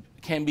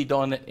can be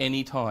done at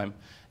any time.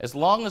 As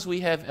long as we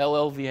have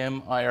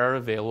LLVM IR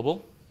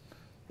available,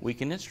 we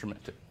can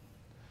instrument it.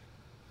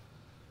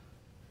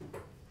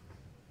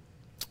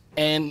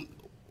 And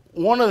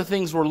one of the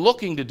things we're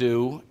looking to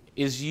do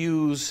is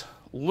use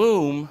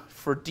Loom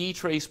for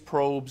DTrace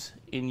probes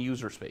in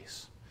user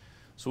space.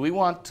 So we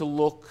want to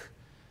look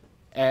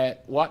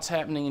at what's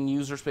happening in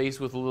user space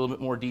with a little bit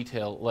more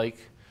detail. Like,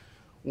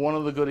 one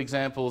of the good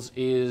examples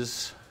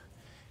is,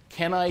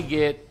 can I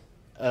get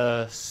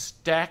a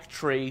stack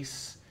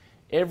trace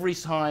every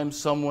time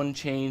someone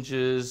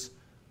changes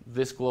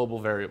this global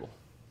variable?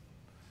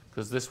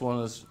 Because this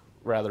one is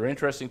rather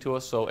interesting to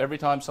us. So every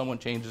time someone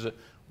changes it,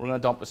 we're going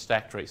to dump a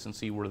stack trace and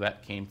see where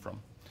that came from.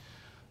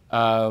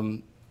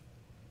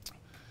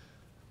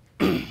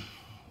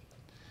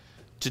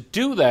 To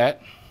do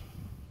that,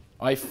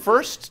 I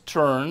first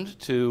turned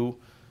to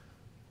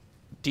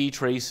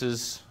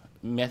DTrace's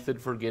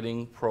method for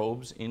getting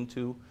probes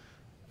into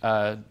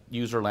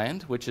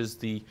userland, which is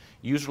the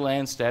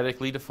userland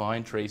statically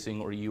defined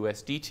tracing, or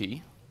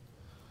USDT.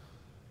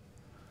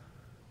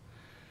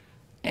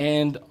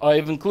 And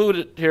I've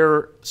included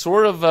here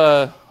sort of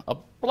a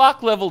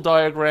block level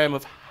diagram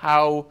of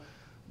how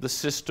the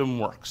system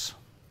works.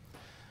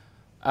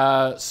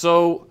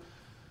 So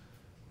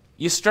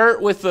you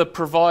start with the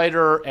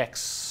provider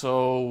X.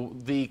 So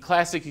the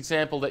classic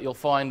example that you'll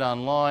find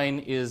online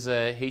is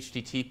a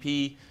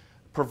HTTP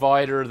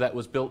provider that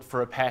was built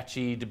for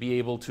Apache to be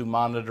able to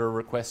monitor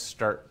request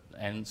start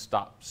and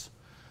stops.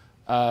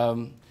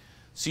 So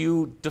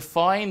you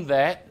define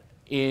that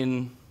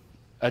in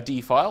a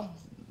D file,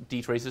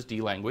 DTrace's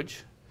D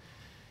language,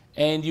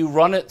 and you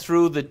run it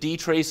through the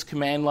DTrace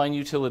command line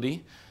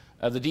utility.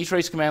 The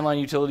DTrace command line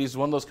utility is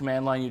one of those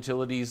command line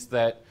utilities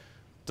that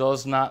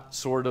does not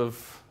sort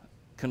of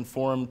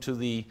conform to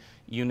the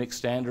Unix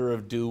standard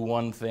of do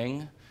one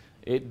thing.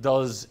 It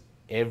does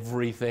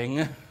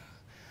everything.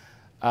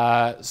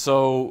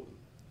 So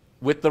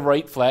with the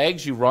right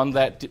flags, you run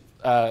that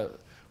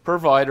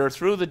provider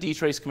through the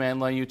DTrace command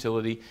line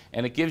utility,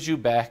 and it gives you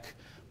back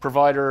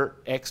provider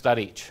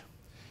x.h,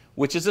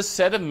 which is a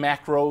set of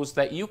macros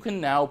that you can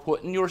now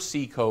put in your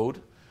C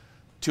code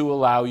to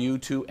allow you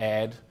to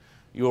add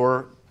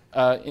your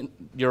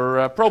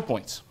probe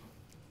points.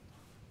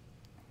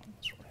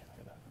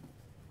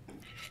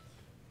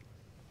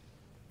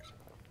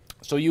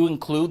 So you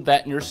include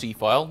that in your C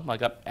file. I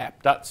got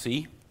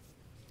app.c.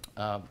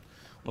 One of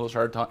those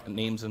hard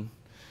names in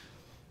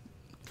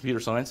computer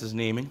science is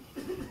naming.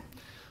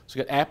 So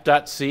we got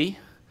app.c.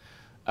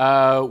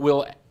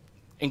 We'll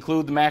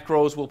include the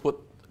macros. We'll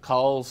put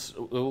calls.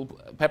 We'll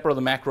pepper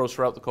the macros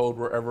throughout the code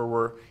wherever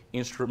we're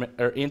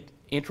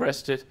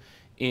interested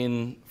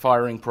in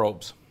firing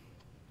probes.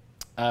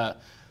 So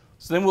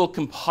then we'll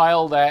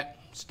compile that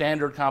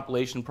standard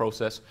compilation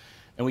process,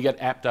 and we get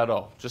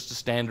app.o, just a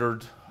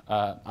standard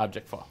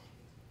object file.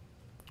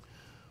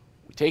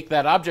 We take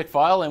that object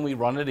file and we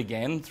run it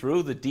again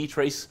through the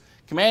DTrace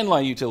command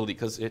line utility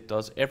because it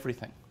does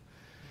everything.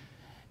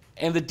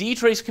 And the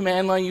DTrace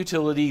command line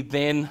utility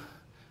then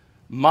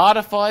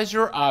modifies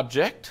your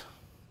object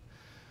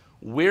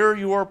where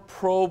your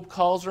probe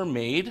calls are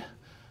made.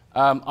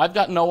 I've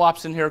got no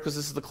ops in here because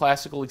this is the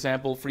classical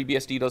example.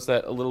 FreeBSD does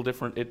that a little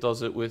different. It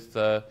does it with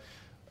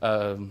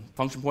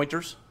function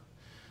pointers.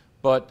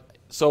 But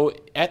so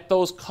at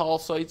those call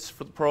sites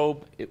for the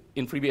probe,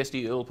 in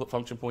FreeBSD, it'll put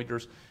function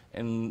pointers,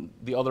 and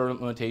the other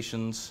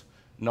implementations,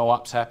 no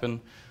ops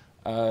happen.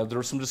 There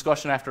was some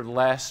discussion after the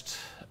last,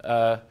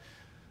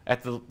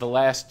 at the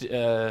last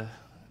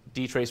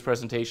DTrace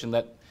presentation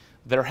that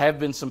there have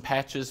been some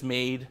patches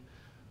made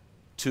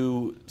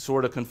to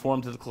sort of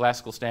conform to the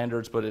classical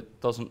standards, but it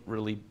doesn't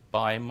really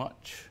buy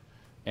much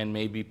and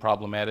may be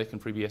problematic in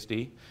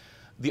FreeBSD.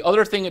 The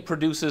other thing it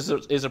produces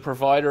is a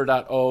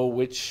provider.o,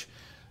 which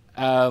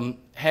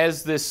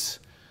has this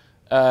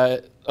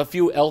a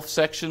few ELF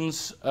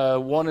sections.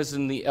 One is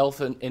in the ELF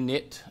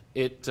init.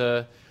 It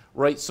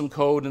writes some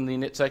code in the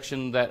init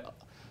section that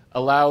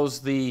allows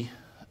the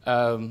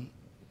on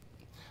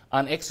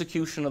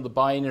execution of the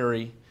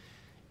binary,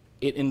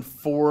 it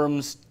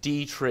informs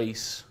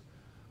DTrace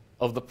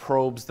of the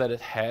probes that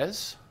it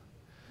has.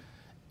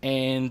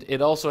 And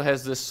it also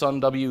has this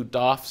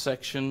sunw.dof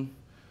section,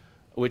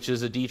 which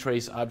is a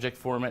DTrace object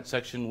format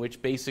section, which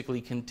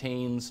basically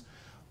contains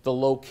the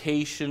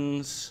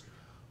locations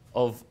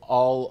of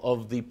all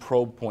of the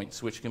probe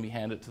points, which can be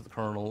handed to the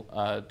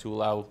kernel to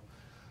allow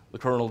the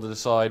kernel to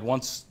decide,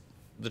 once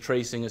the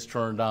tracing is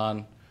turned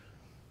on,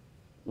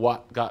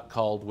 what got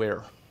called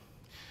where.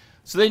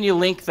 So then you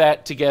link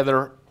that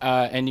together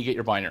and you get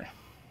your binary.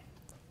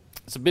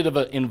 It's a bit of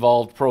an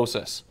involved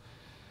process.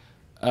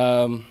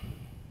 Some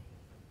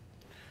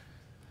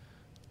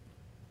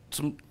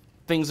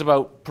things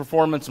about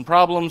performance and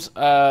problems.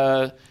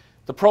 The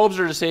probes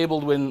are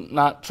disabled when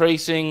not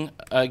tracing.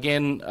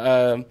 Again,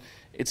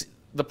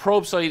 the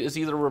probe site is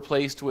either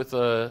replaced with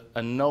a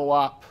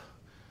no-op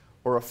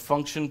or a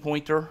function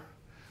pointer.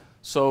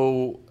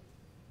 So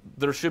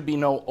there should be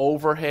no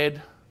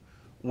overhead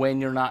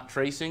when you're not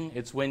tracing.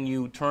 It's when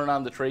you turn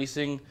on the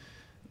tracing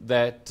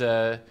that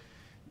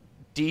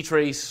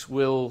DTrace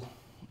will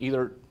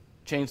either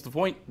change the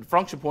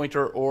function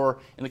pointer, or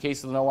in the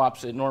case of the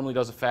no-ops, it normally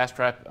does a fast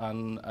trap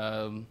on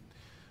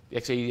the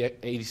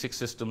x86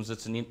 systems.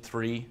 It's an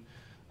int3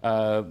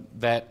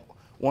 that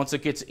once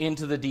it gets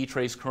into the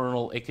DTrace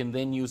kernel, it can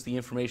then use the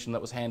information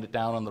that was handed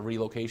down on the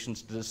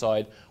relocations to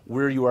decide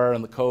where you are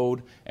in the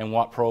code and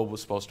what probe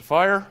was supposed to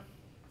fire.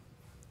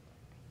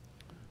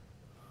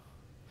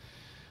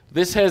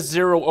 This has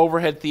zero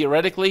overhead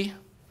theoretically.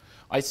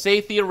 I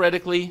say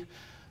theoretically.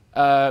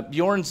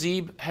 Bjorn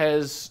Zeeb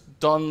has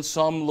done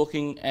some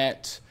looking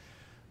at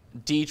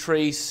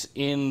DTrace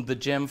in the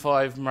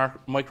Gem5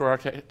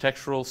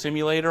 microarchitectural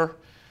simulator,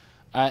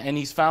 and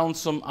he's found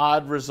some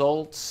odd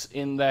results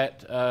in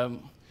that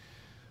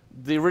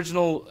the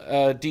original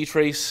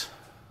DTrace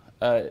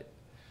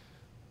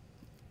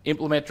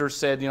implementer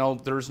said, you know,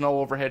 there's no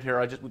overhead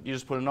here. You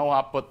just put a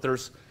no-op, but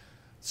there's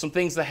some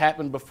things that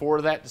happen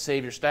before that to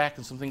save your stack,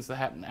 and some things that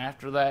happen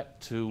after that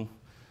to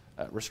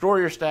restore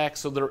your stack.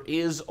 So there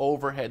is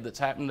overhead that's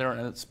happened there,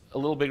 and it's a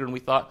little bigger than we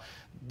thought.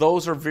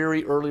 Those are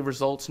very early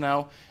results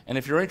now, and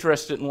if you're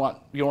interested in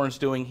what Bjorn's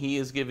doing, he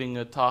is giving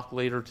a talk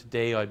later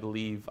today, I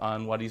believe,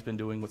 on what he's been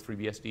doing with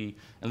FreeBSD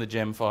and the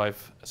Gem5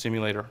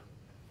 simulator.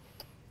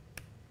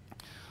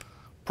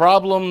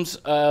 Problems,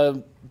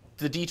 the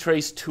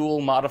DTrace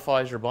tool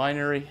modifies your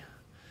binary.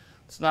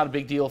 It's not a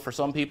big deal for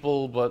some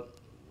people, but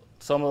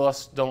some of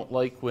us don't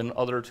like when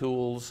other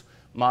tools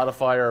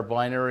modify our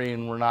binary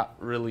and we're not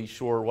really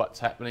sure what's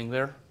happening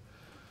there.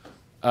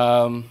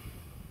 It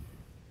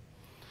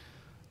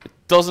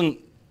doesn't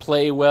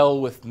play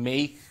well with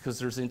make because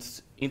there's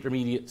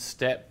intermediate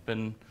step,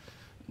 and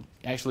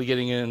actually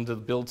getting into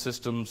the build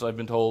systems, I've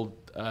been told,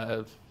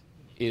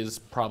 is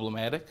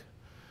problematic.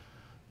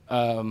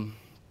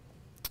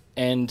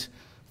 And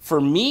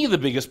for me, the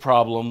biggest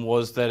problem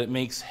was that it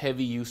makes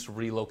heavy use of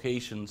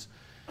relocations.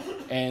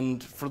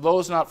 And for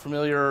those not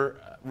familiar,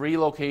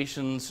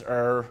 relocations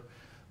are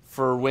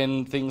for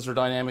when things are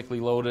dynamically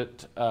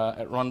loaded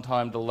at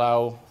runtime to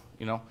allow,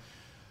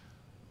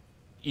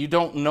 you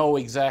don't know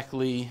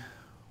exactly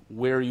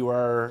where you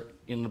are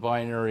in the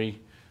binary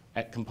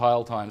at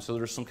compile time. So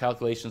there's some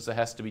calculations that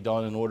has to be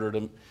done in order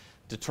to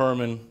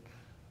determine,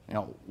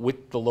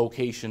 what the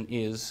location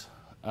is.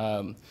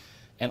 And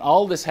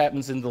all this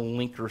happens in the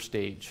linker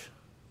stage.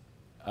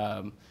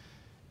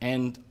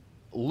 And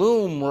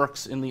Loom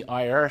works in the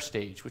IR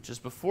stage, which is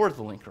before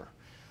the linker.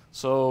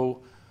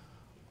 So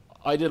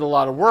I did a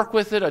lot of work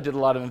with it. I did a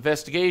lot of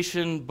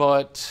investigation,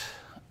 but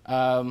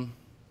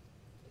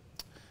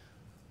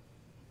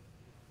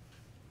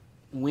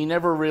we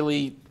never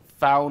really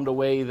found a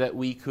way that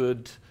we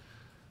could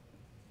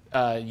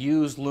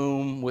use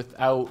Loom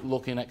without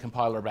looking at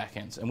compiler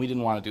backends, and we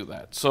didn't want to do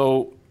that.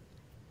 So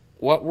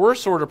what we're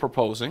sort of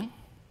proposing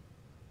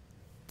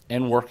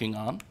and working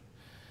on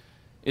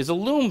is a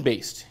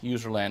Loom-based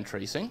userland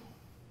tracing.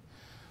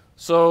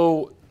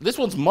 So this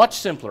one's much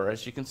simpler,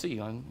 as you can see,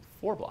 on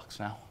 4 blocks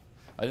now.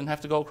 I didn't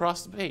have to go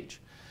across the page.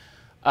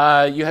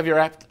 You have your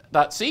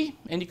app.c,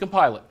 and you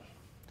compile it.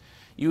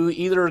 You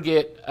either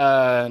get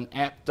an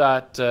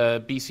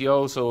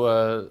app.bco,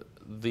 so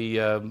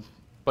the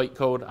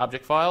bytecode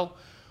object file,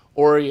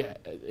 or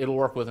it'll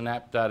work with an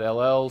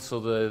app.ll, so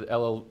the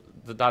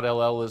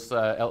 .ll is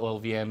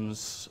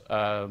LLVM's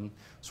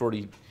sort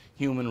of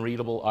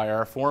human-readable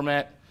IR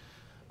format.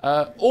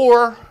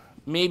 Or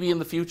maybe in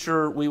the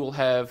future we will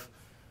have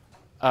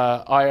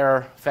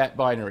IR fat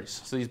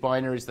binaries. So these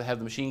binaries that have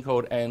the machine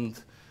code and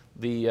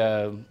the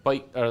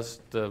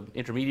the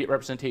intermediate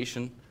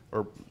representation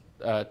or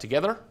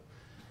together,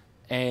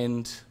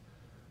 and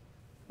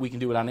we can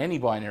do it on any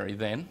binary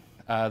then.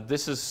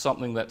 This is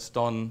something that's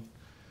done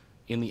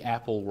in the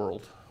Apple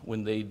world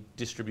when they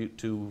distribute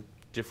to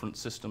different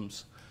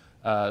systems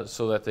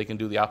so that they can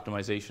do the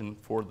optimization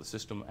for the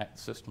system at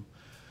the system.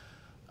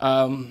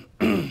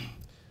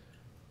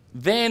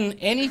 Then,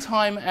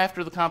 anytime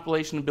after the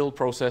compilation and build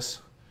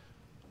process,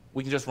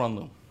 we can just run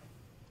Loom.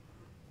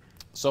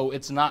 So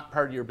it's not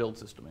part of your build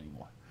system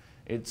anymore.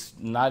 It's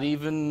not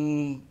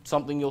even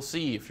something you'll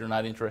see if you're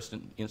not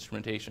interested in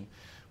instrumentation.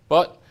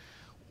 But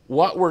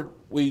what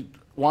we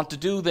want to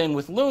do then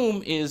with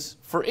Loom is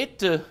for it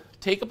to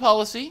take a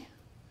policy,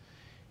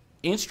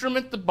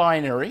 instrument the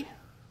binary,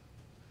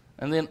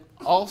 and then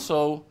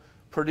also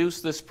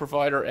produce this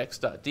provider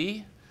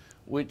x.d,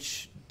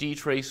 which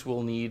DTrace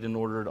will need in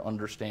order to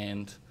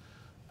understand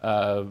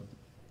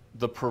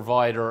the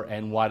provider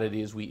and what it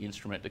is we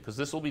instrumented, because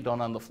this will be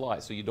done on the fly.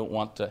 So you don't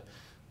want to,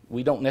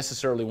 we don't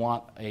necessarily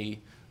want a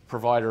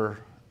provider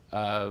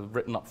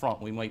written up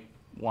front. We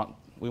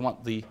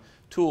want the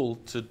tool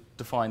to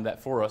define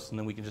that for us, and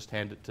then we can just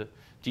hand it to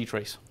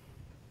DTrace.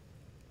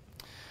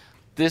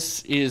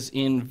 This is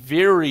in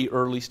very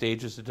early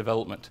stages of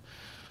development.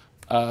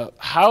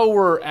 How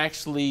we're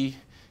actually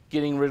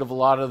getting rid of a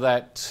lot of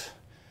that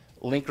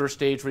linker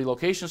stage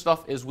relocation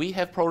stuff is we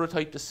have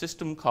prototyped a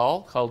system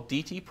call called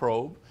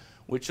DTprobe,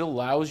 which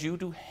allows you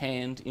to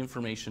hand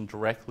information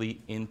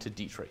directly into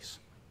DTrace.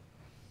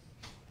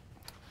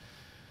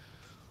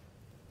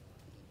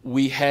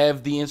 We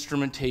have the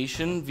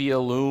instrumentation via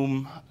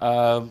Loom.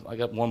 I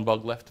got one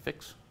bug left to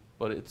fix,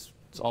 but it's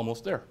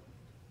almost there.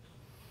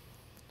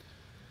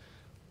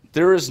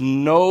 There is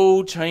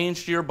no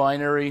change to your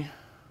binary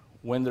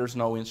when there's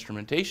no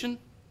instrumentation.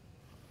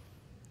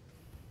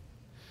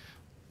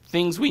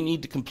 Things we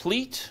need to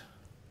complete.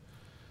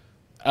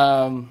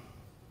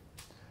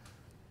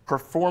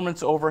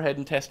 Performance overhead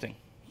and testing.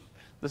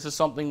 This is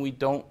something we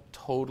don't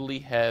totally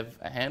have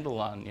a handle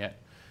on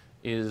yet,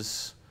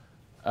 is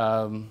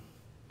the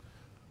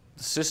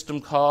system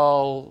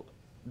call,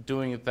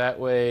 doing it that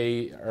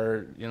way,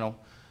 or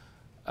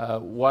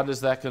what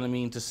is that going to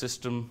mean to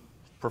system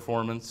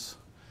performance?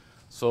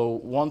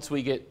 So once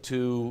we get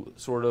to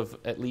sort of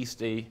at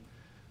least a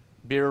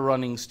beer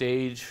running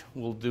stage,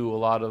 we'll do a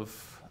lot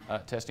of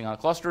testing on a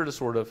cluster to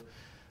sort of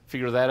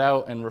figure that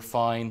out and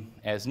refine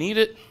as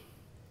needed.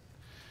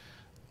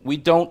 We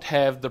don't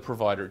have the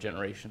provider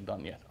generation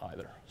done yet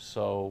either,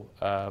 so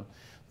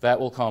that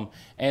will come.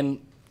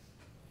 And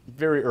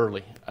very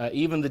early,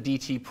 even the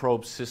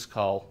DTprobe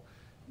syscall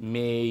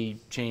may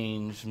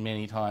change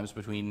many times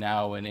between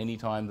now and any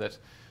time that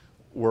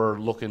we're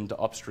looking to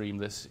upstream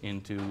this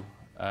into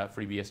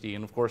FreeBSD.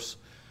 And of course,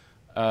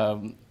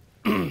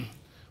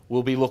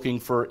 we'll be looking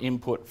for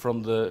input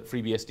from the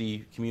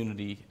FreeBSD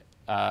community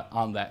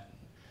on that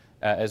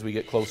as we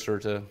get closer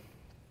to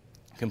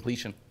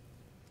completion.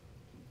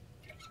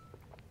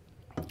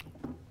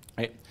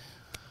 Right.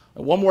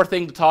 One more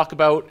thing to talk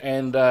about,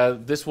 and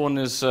this one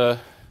is an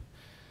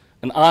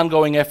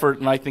ongoing effort,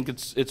 and I think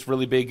it's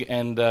really big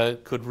and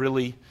could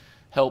really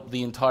help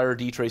the entire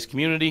DTrace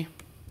community.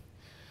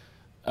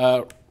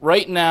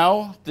 Right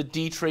now, the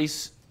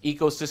DTrace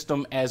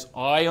ecosystem, as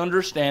I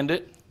understand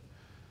it,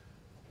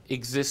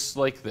 exists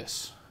like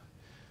this.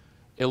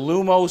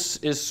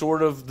 Illumos is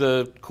sort of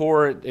the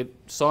core.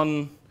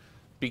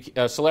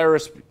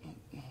 Solaris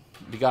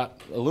begot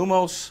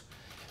Illumos,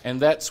 and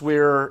that's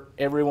where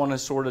everyone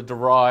has sort of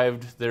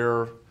derived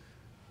their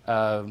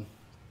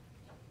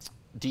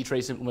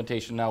DTrace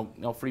implementation. Now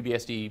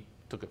FreeBSD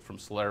took it from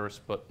Solaris,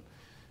 but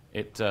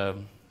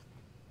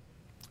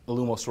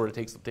Illumos sort of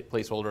takes the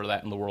placeholder of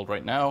that in the world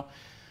right now.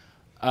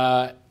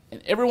 And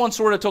everyone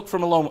sort of took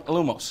from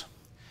Illumos.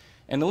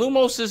 And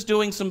Illumos is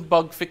doing some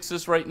bug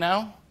fixes right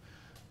now,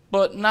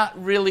 but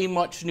not really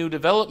much new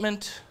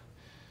development.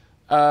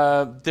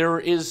 There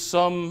is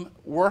some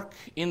work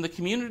in the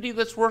community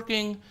that's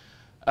working,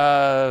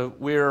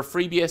 where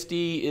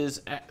FreeBSD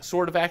is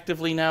sort of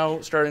actively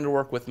now starting to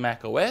work with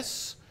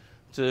macOS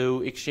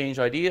to exchange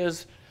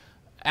ideas.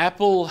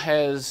 Apple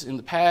has in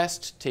the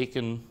past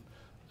taken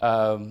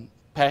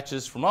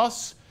patches from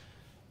us.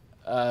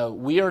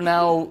 We are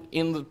now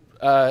in the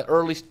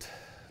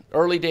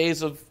early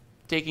days of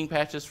taking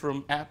patches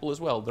from Apple as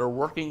well. They're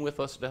working with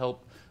us to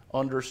help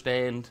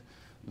understand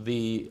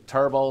the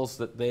tarballs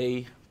that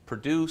they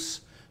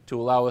produce to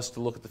allow us to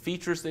look at the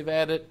features they've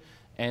added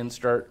and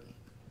start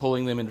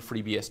pulling them into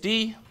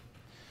FreeBSD.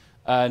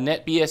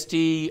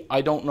 NetBSD, I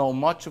don't know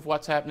much of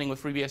what's happening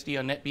with FreeBSD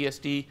on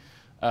NetBSD.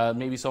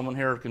 Maybe someone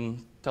here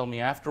can tell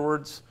me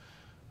afterwards.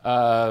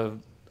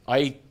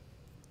 I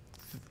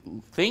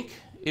think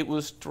it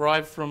was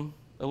derived from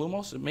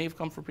Illumos. It may have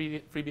come from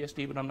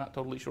FreeBSD, but I'm not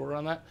totally sure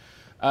on that.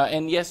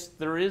 And yes,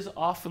 there is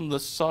off on the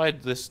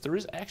side there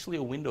is actually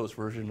a Windows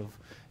version of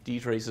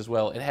DTrace as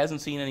well. It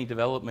hasn't seen any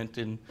development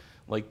in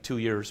like 2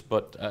 years,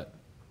 but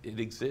it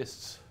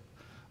exists.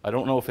 I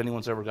don't know if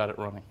anyone's ever got it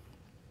running.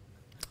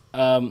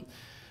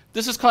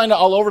 This is kind of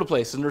all over the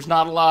place, and there's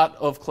not a lot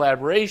of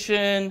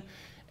collaboration,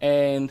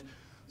 and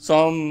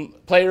some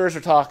players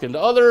are talking to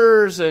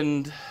others,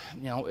 and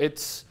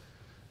it's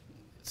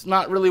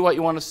not really what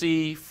you want to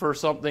see for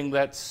something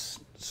that's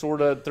sort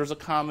of, there's a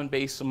common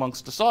base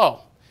amongst us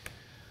all.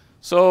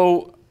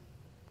 So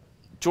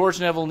George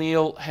Neville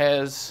Neal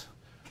has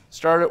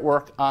started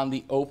work on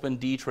the Open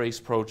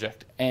DTrace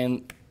project,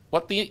 and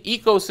what the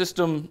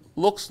ecosystem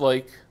looks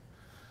like,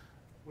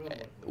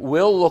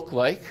 will look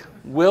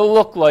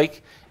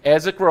like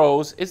as it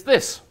grows is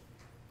this.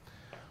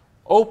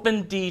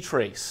 Open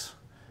DTrace,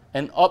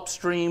 an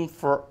upstream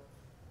for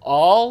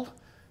all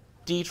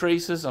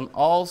DTraces on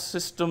all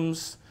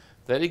systems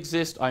that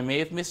exist. I may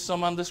have missed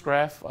some on this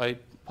graph. I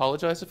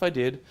apologize if I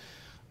did.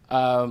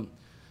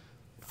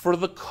 For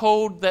the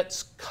code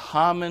that's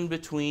common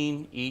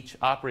between each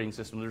operating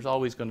system, there's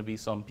always going to be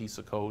some piece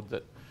of code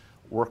that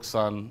works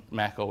on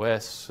Mac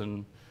OS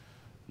and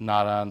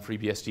not on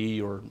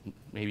FreeBSD, or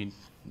maybe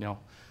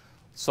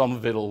some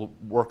of it will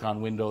work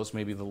on Windows,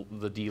 maybe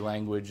the D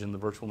language and the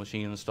virtual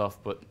machine and stuff,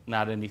 but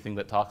not anything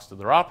that talks to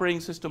their operating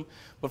system.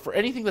 But for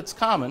anything that's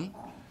common,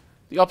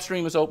 the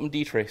upstream is Open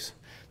DTrace.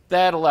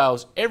 That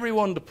allows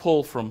everyone to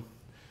pull from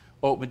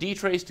Open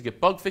DTrace to get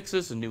bug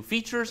fixes and new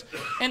features,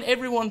 and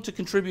everyone to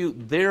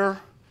contribute their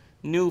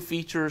new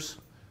features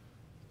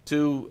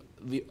to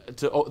the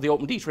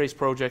Open DTrace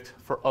project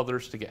for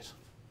others to get.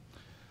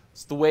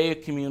 It's the way a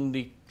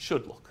community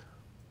should look.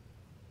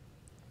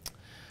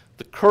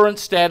 The current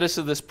status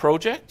of this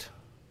project,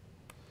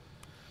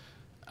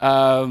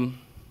 code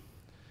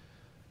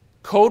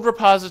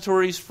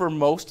repositories for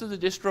most of the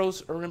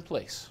distros are in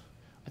place.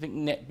 I think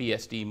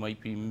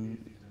NetBSD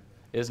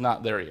is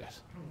not there yet.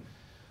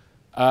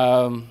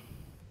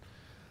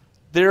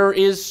 There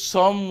is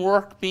some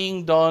work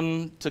being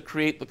done to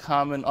create the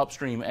common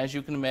upstream. As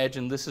you can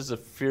imagine, this is a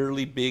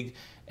fairly big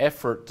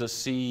effort to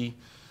see,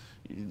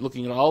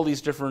 looking at all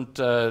these different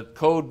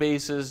code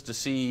bases to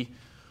see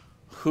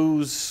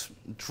who's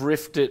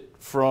drifted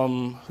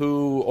from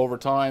who over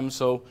time.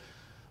 So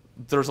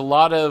there's a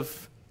lot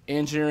of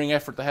engineering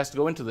effort that has to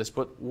go into this,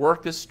 but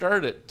work has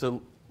started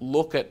to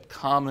look at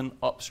common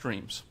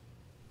upstreams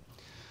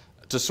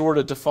to sort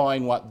of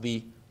define what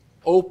the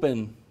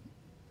open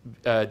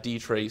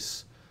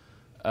DTrace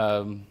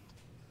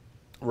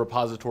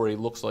repository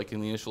looks like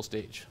in the initial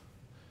stage.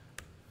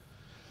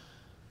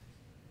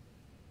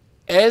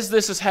 As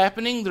this is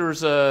happening,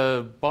 there's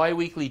a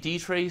bi-weekly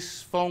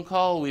DTrace phone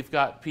call. We've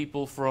got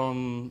people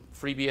from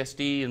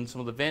FreeBSD and some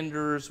of the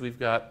vendors. We've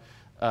got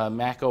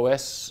Mac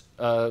OS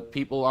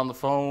people on the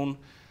phone.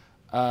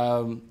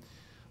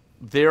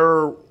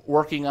 They're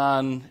working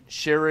on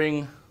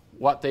sharing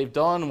what they've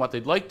done and what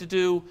they'd like to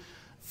do.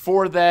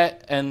 For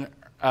that, an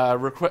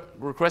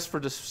request for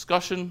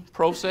discussion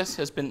process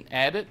has been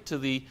added to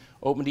the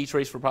Open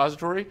DTrace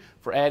repository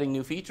for adding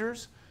new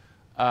features.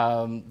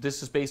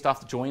 This is based off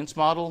the joins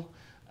model.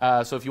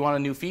 So if you want a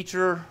new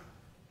feature,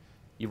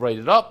 you write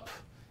it up.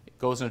 It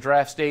goes in a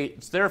draft state.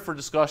 It's there for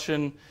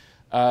discussion.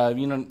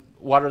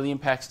 What are the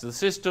impacts to the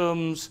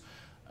systems?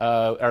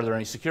 Are there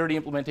any security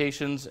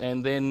implementations?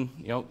 And then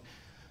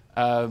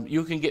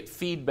you can get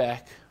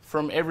feedback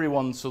from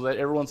everyone so that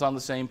everyone's on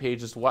the same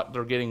page as to what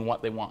they're getting,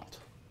 what they want.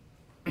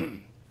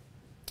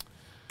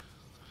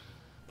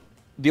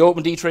 The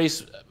Open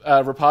DTrace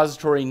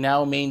repository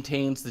now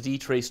maintains the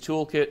DTrace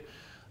toolkit.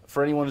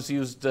 For anyone who's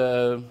used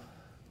the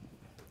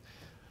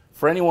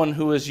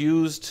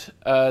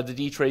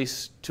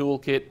DTrace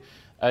toolkit,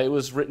 it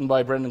was written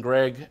by Brendan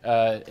Gregg.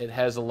 It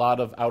has a lot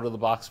of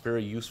out-of-the-box,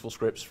 very useful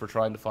scripts for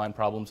trying to find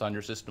problems on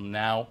your system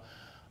now.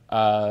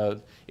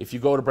 If you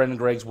go to Brendan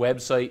Gregg's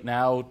website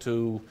now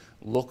to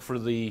look for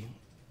the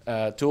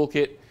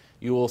toolkit,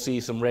 you will see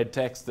some red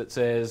text that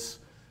says,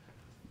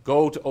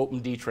 go to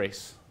Open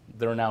DTrace.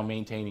 They're now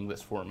maintaining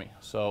this for me.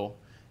 So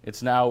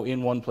it's now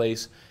in one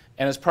place.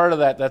 And as part of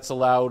that, that's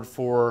allowed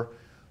for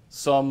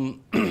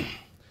some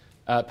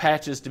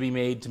patches to be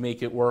made to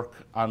make it work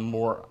on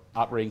more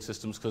operating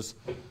systems, because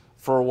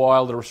for a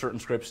while there were certain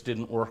scripts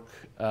didn't work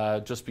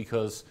just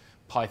because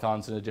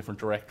Python's in a different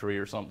directory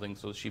or something,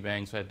 so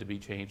shebangs had to be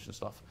changed and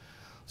stuff.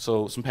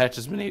 So some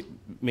patches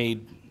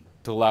made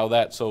to allow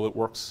that so it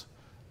works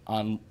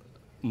on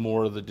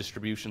more of the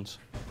distributions.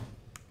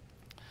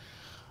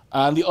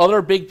 The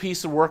other big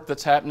piece of work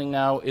that's happening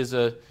now is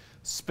a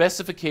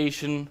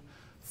specification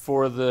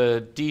for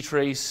the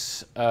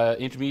DTrace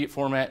intermediate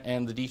format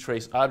and the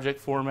DTrace object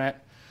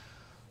format.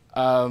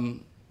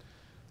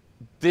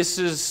 This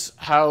is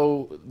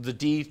how the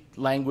D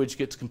language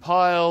gets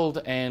compiled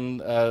and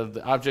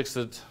the objects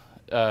that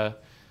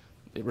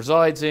it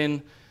resides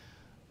in.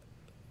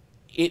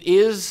 It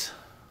is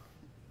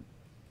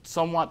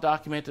somewhat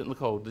documented in the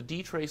code. The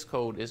DTrace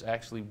code is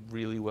actually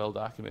really well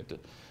documented,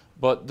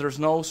 but there's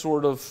no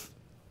sort of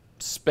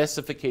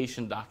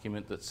specification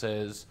document that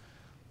says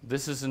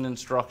this is an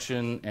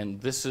instruction and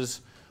this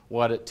is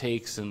what it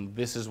takes and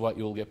this is what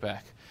you'll get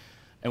back.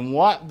 And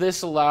what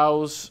this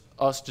allows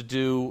us to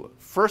do,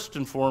 first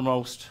and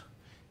foremost,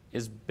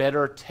 is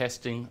better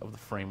testing of the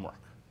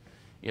framework.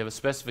 You have a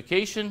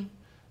specification.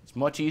 It's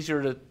much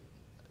easier to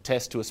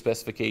test to a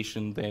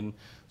specification than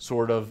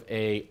sort of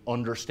a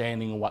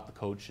understanding of what the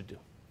code should do.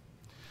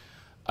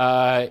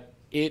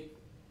 It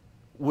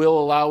will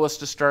allow us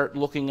to start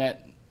looking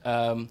at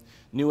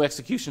new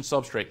execution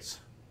substrates,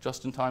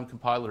 just-in-time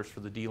compilers for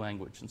the D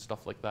language and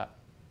stuff like that.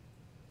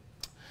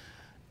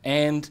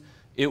 And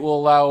it will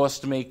allow us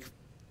to make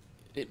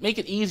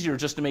it easier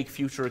just to make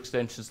future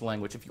extensions of the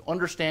language. If you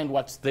understand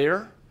what's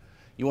there,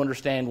 you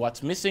understand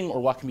what's missing or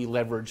what can be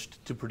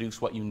leveraged to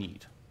produce what you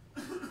need.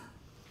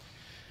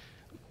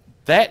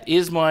 That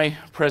is my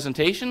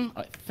presentation.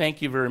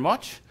 Thank you very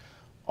much.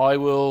 I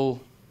will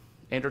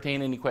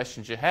entertain any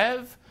questions you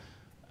have.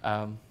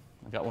 I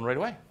got one right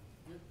away.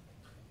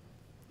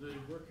 The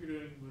work you're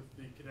doing with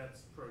the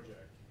cadets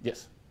project,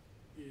 yes,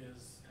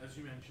 is, as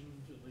you mentioned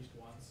at least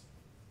once,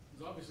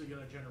 is obviously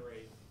going to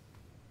generate,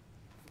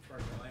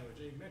 pardon my language,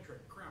 a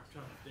metric crap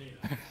ton of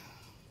data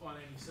on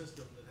any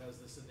system that has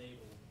this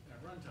enabled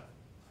at runtime.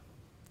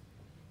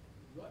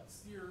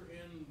 What's your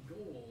end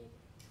goal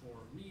for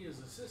me as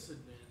a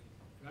sysadmin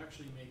to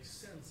actually make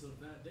sense of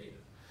that data?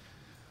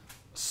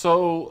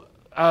 So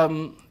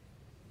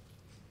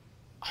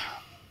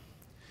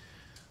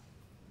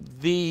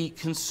the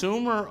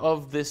consumer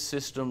of this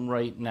system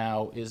right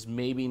now is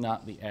maybe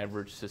not the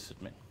average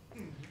sysadmin.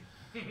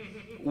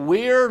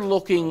 We're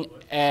looking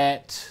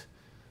at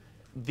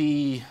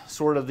the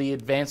sort of the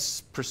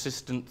advanced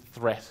persistent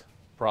threat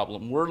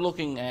problem. We're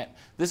looking at,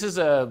 this is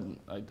a,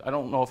 I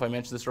don't know if I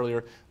mentioned this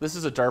earlier, this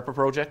is a DARPA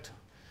project.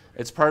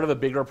 It's part of a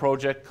bigger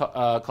project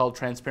called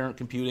Transparent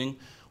Computing,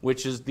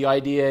 which is, the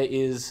idea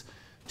is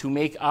to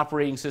make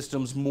operating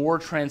systems more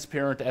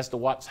transparent as to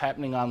what's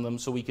happening on them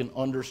so we can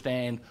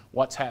understand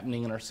what's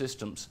happening in our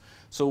systems.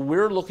 So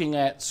we're looking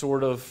at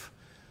sort of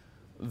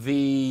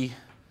the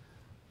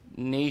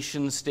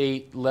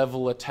nation-state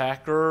level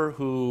attacker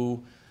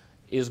who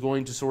is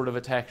going to sort of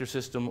attack your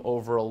system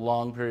over a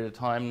long period of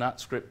time, not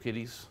script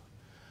kiddies.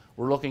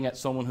 We're looking at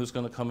someone who's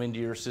going to come into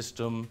your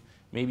system,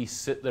 maybe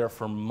sit there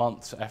for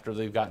months after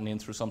they've gotten in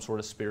through some sort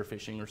of spear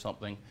phishing or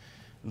something,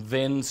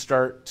 then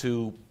start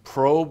to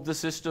probe the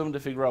system to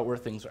figure out where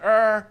things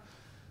are,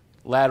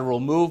 lateral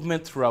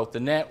movement throughout the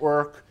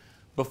network,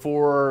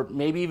 before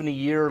maybe even a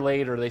year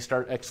later they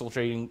start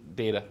exfiltrating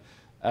data.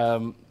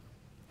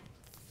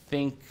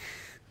 Think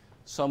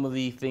some of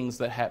the things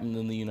that happened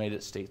in the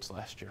United States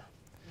last year.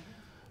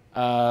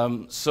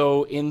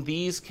 So in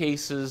these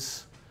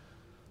cases,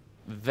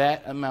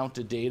 that amount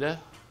of data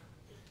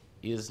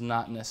is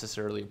not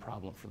necessarily a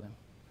problem for them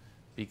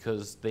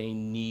because they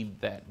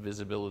need that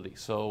visibility.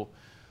 So,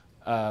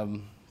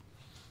 okay,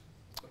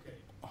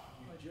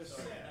 you just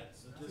said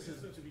that this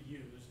is to be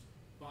used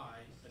by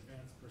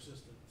advanced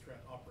persistent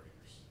threat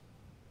operators.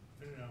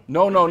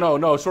 No.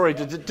 Sorry,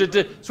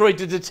 sorry,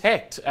 to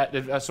detect.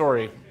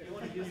 Sorry.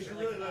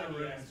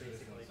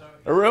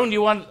 Arun,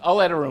 you want? I'll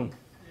let Arun.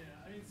 Yeah,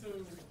 I mean, so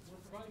we're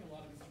providing a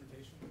lot of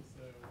instrumentation.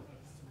 So this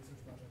is a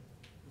research project.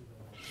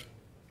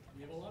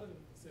 We have a lot of,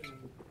 so we're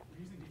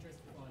using DTrace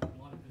to provide a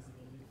lot of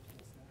visibility to the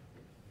full stack.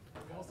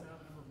 We also have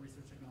a number of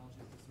research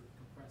technologies that sort of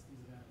compress these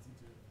events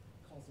into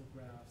causal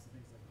graphs and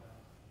things like that.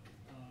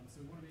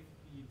 So we want to make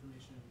the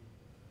information,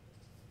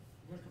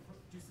 we want to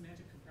do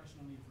semantic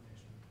compression on the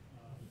information.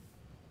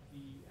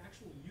 The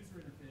actual user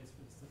interface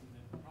for the system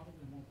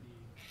probably won't be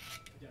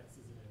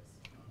dense as it is.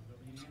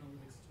 There'll be an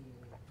analytics tool,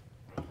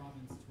 a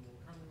provenance tool.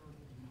 Currently we're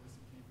working with the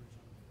University of Cambridge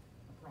on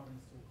a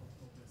provenance tool called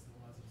Focus that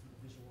allows you to sort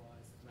of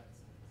visualize threats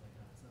and things like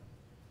that. So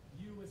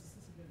you as a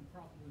sysadmin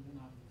probably will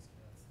not use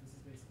threats. This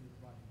is basically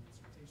providing the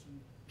instrumentation.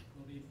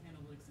 There'll be an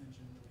analytics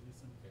engine that will do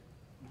some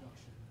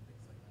reduction and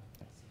things like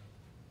that. So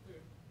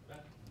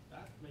That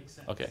makes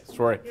sense. Okay,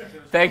 sorry.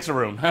 Thanks,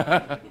 Arun.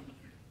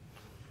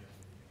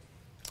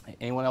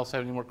 Anyone else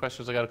have any more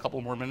questions? I got a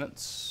couple more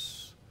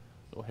minutes.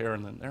 Go here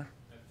and then there.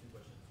 I have two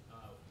questions.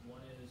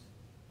 One is,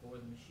 for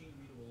the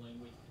machine-readable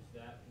language,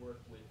 does that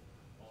work with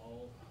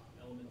all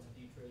elements of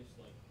DTrace,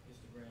 like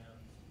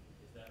histograms?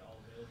 Is that all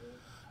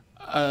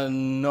available?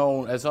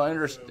 No, as I So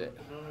understand. at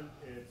the moment,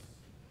 it's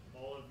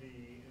all of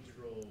the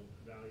integral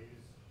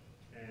values,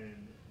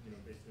 and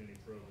basically any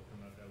probe will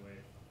come out that way,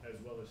 as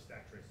well as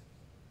stack traces.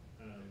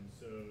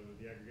 So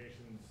the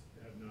aggregations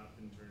have not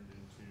been turned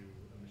into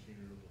a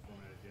machine-readable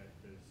format yet,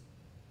 because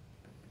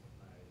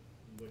I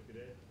looked at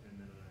it, and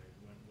then I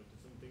went and looked at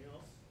something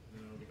else, and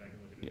then I'll go back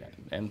and look at it Yeah,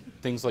 again. and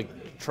things like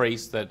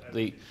trace that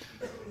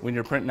when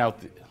you're printing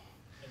out. And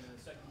then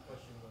the second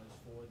question was,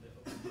 for the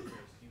open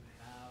DTrace, do you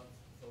have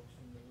folks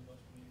from the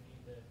Lumos community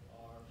that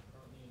are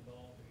currently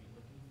involved? Are you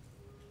looking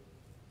for?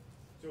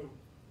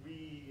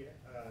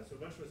 So a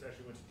bunch of us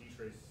actually went to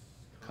DTrace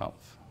Conf.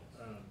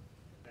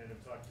 and have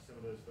talked to some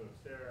of those folks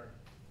there.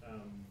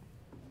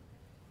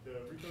 The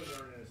repos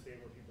aren't in a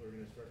state where people are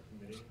going to start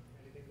committing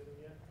anything to them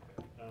yet.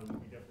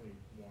 We definitely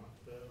want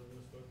the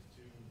Lumos folks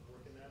to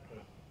work in that,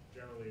 but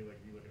generally, like,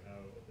 if you look at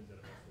how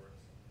OpenZFS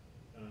works,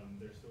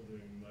 they're still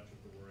doing much of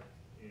the work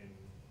in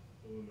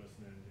the Lumos,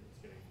 and then it's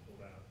getting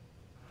pulled out.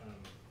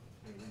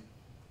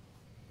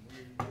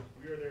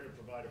 We are there to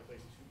provide a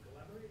place to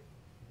collaborate.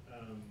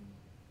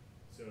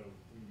 So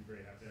we'd be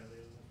very happy to have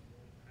the Lumos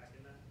people hack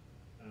in that.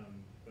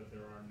 But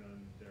there are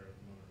none there at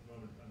the moment. At the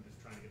moment, I'm just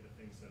trying to get the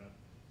thing set up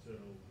so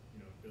it'll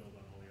build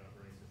on all the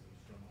operating systems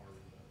from our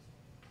repos.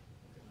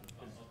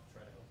 I'll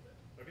try to help there.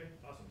 Okay,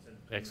 awesome. Send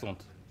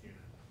Excellent.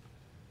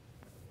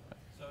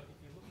 So if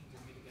you're looking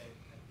to mitigate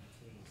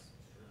APTs,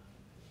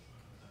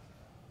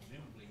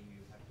 presumably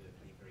you have to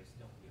be very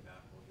stealthy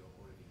about all your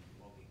auditing and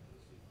logging,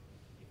 because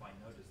if I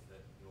notice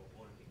that your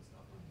auditing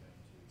stuff, I'm going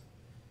to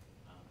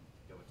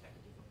go attack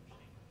a different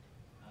machine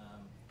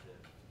to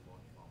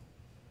launch from.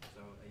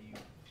 So are you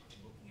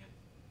looking at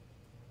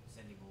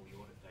sending all the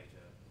audit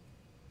data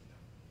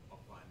off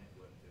by a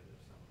network to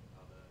some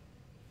other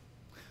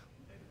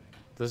database?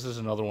 This is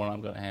another one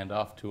I'm going to hand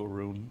off to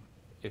Arun.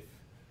 If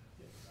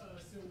So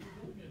we're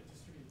building a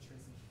distributed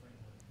tracing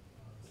framework.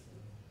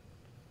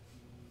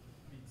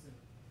 So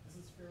this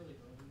is fairly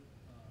early,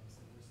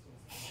 so we're still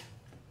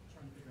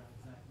trying to figure out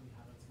exactly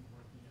how that's going to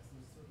work. Yes,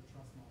 there's sort of a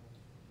trust model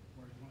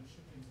where you want to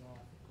ship things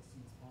off as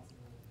soon as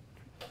possible,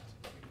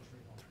 make a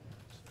trade off there.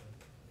 So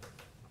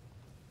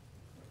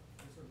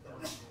there's sort of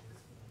early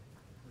days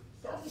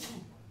for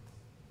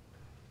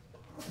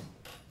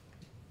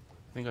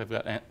I think I've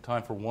got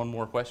time for one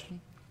more question.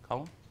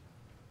 Colin?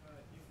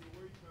 If you're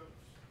worried about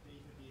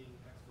data being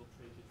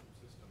exfiltrated from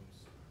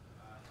systems,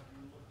 have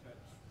you looked at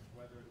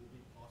whether it would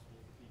be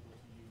possible for people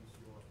to use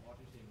your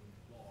auditing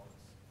logs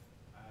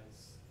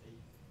as a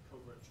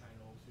covert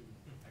channel to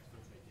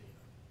exfiltrate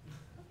data?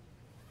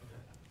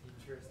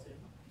 Interesting.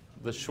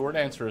 The short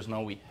answer is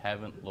no, we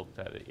haven't looked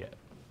at it yet.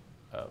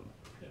 Yeah,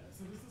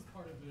 so this is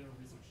part of the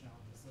research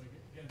challenges. So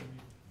again,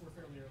 we're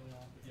fairly early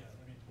on, but yeah,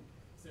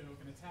 so if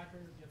an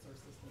attacker gets our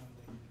system,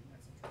 they can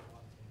exfiltrate a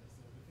lot of data.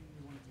 So the thing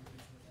we want to do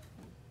is look at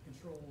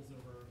controls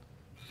over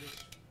which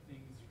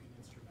things you can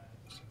instrument,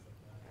 things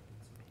like that, and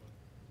sort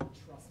of a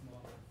trust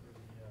model for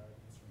the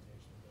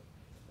instrumentation. But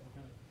we're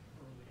kind of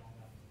early on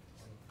that.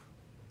 So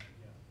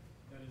yeah,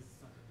 that is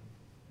something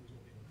we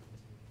will be looking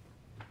into.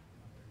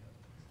 Not there yet.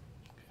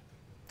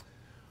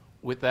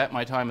 With that,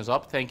 my time is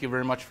up. Thank you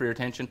very much for your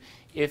attention.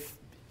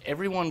 If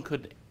everyone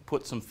could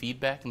put some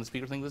feedback in the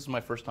speaker thing, this is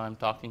my first time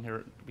talking here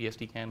at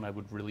BSDCan. I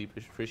would really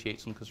appreciate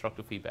some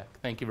constructive feedback.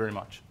 Thank you very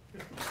much.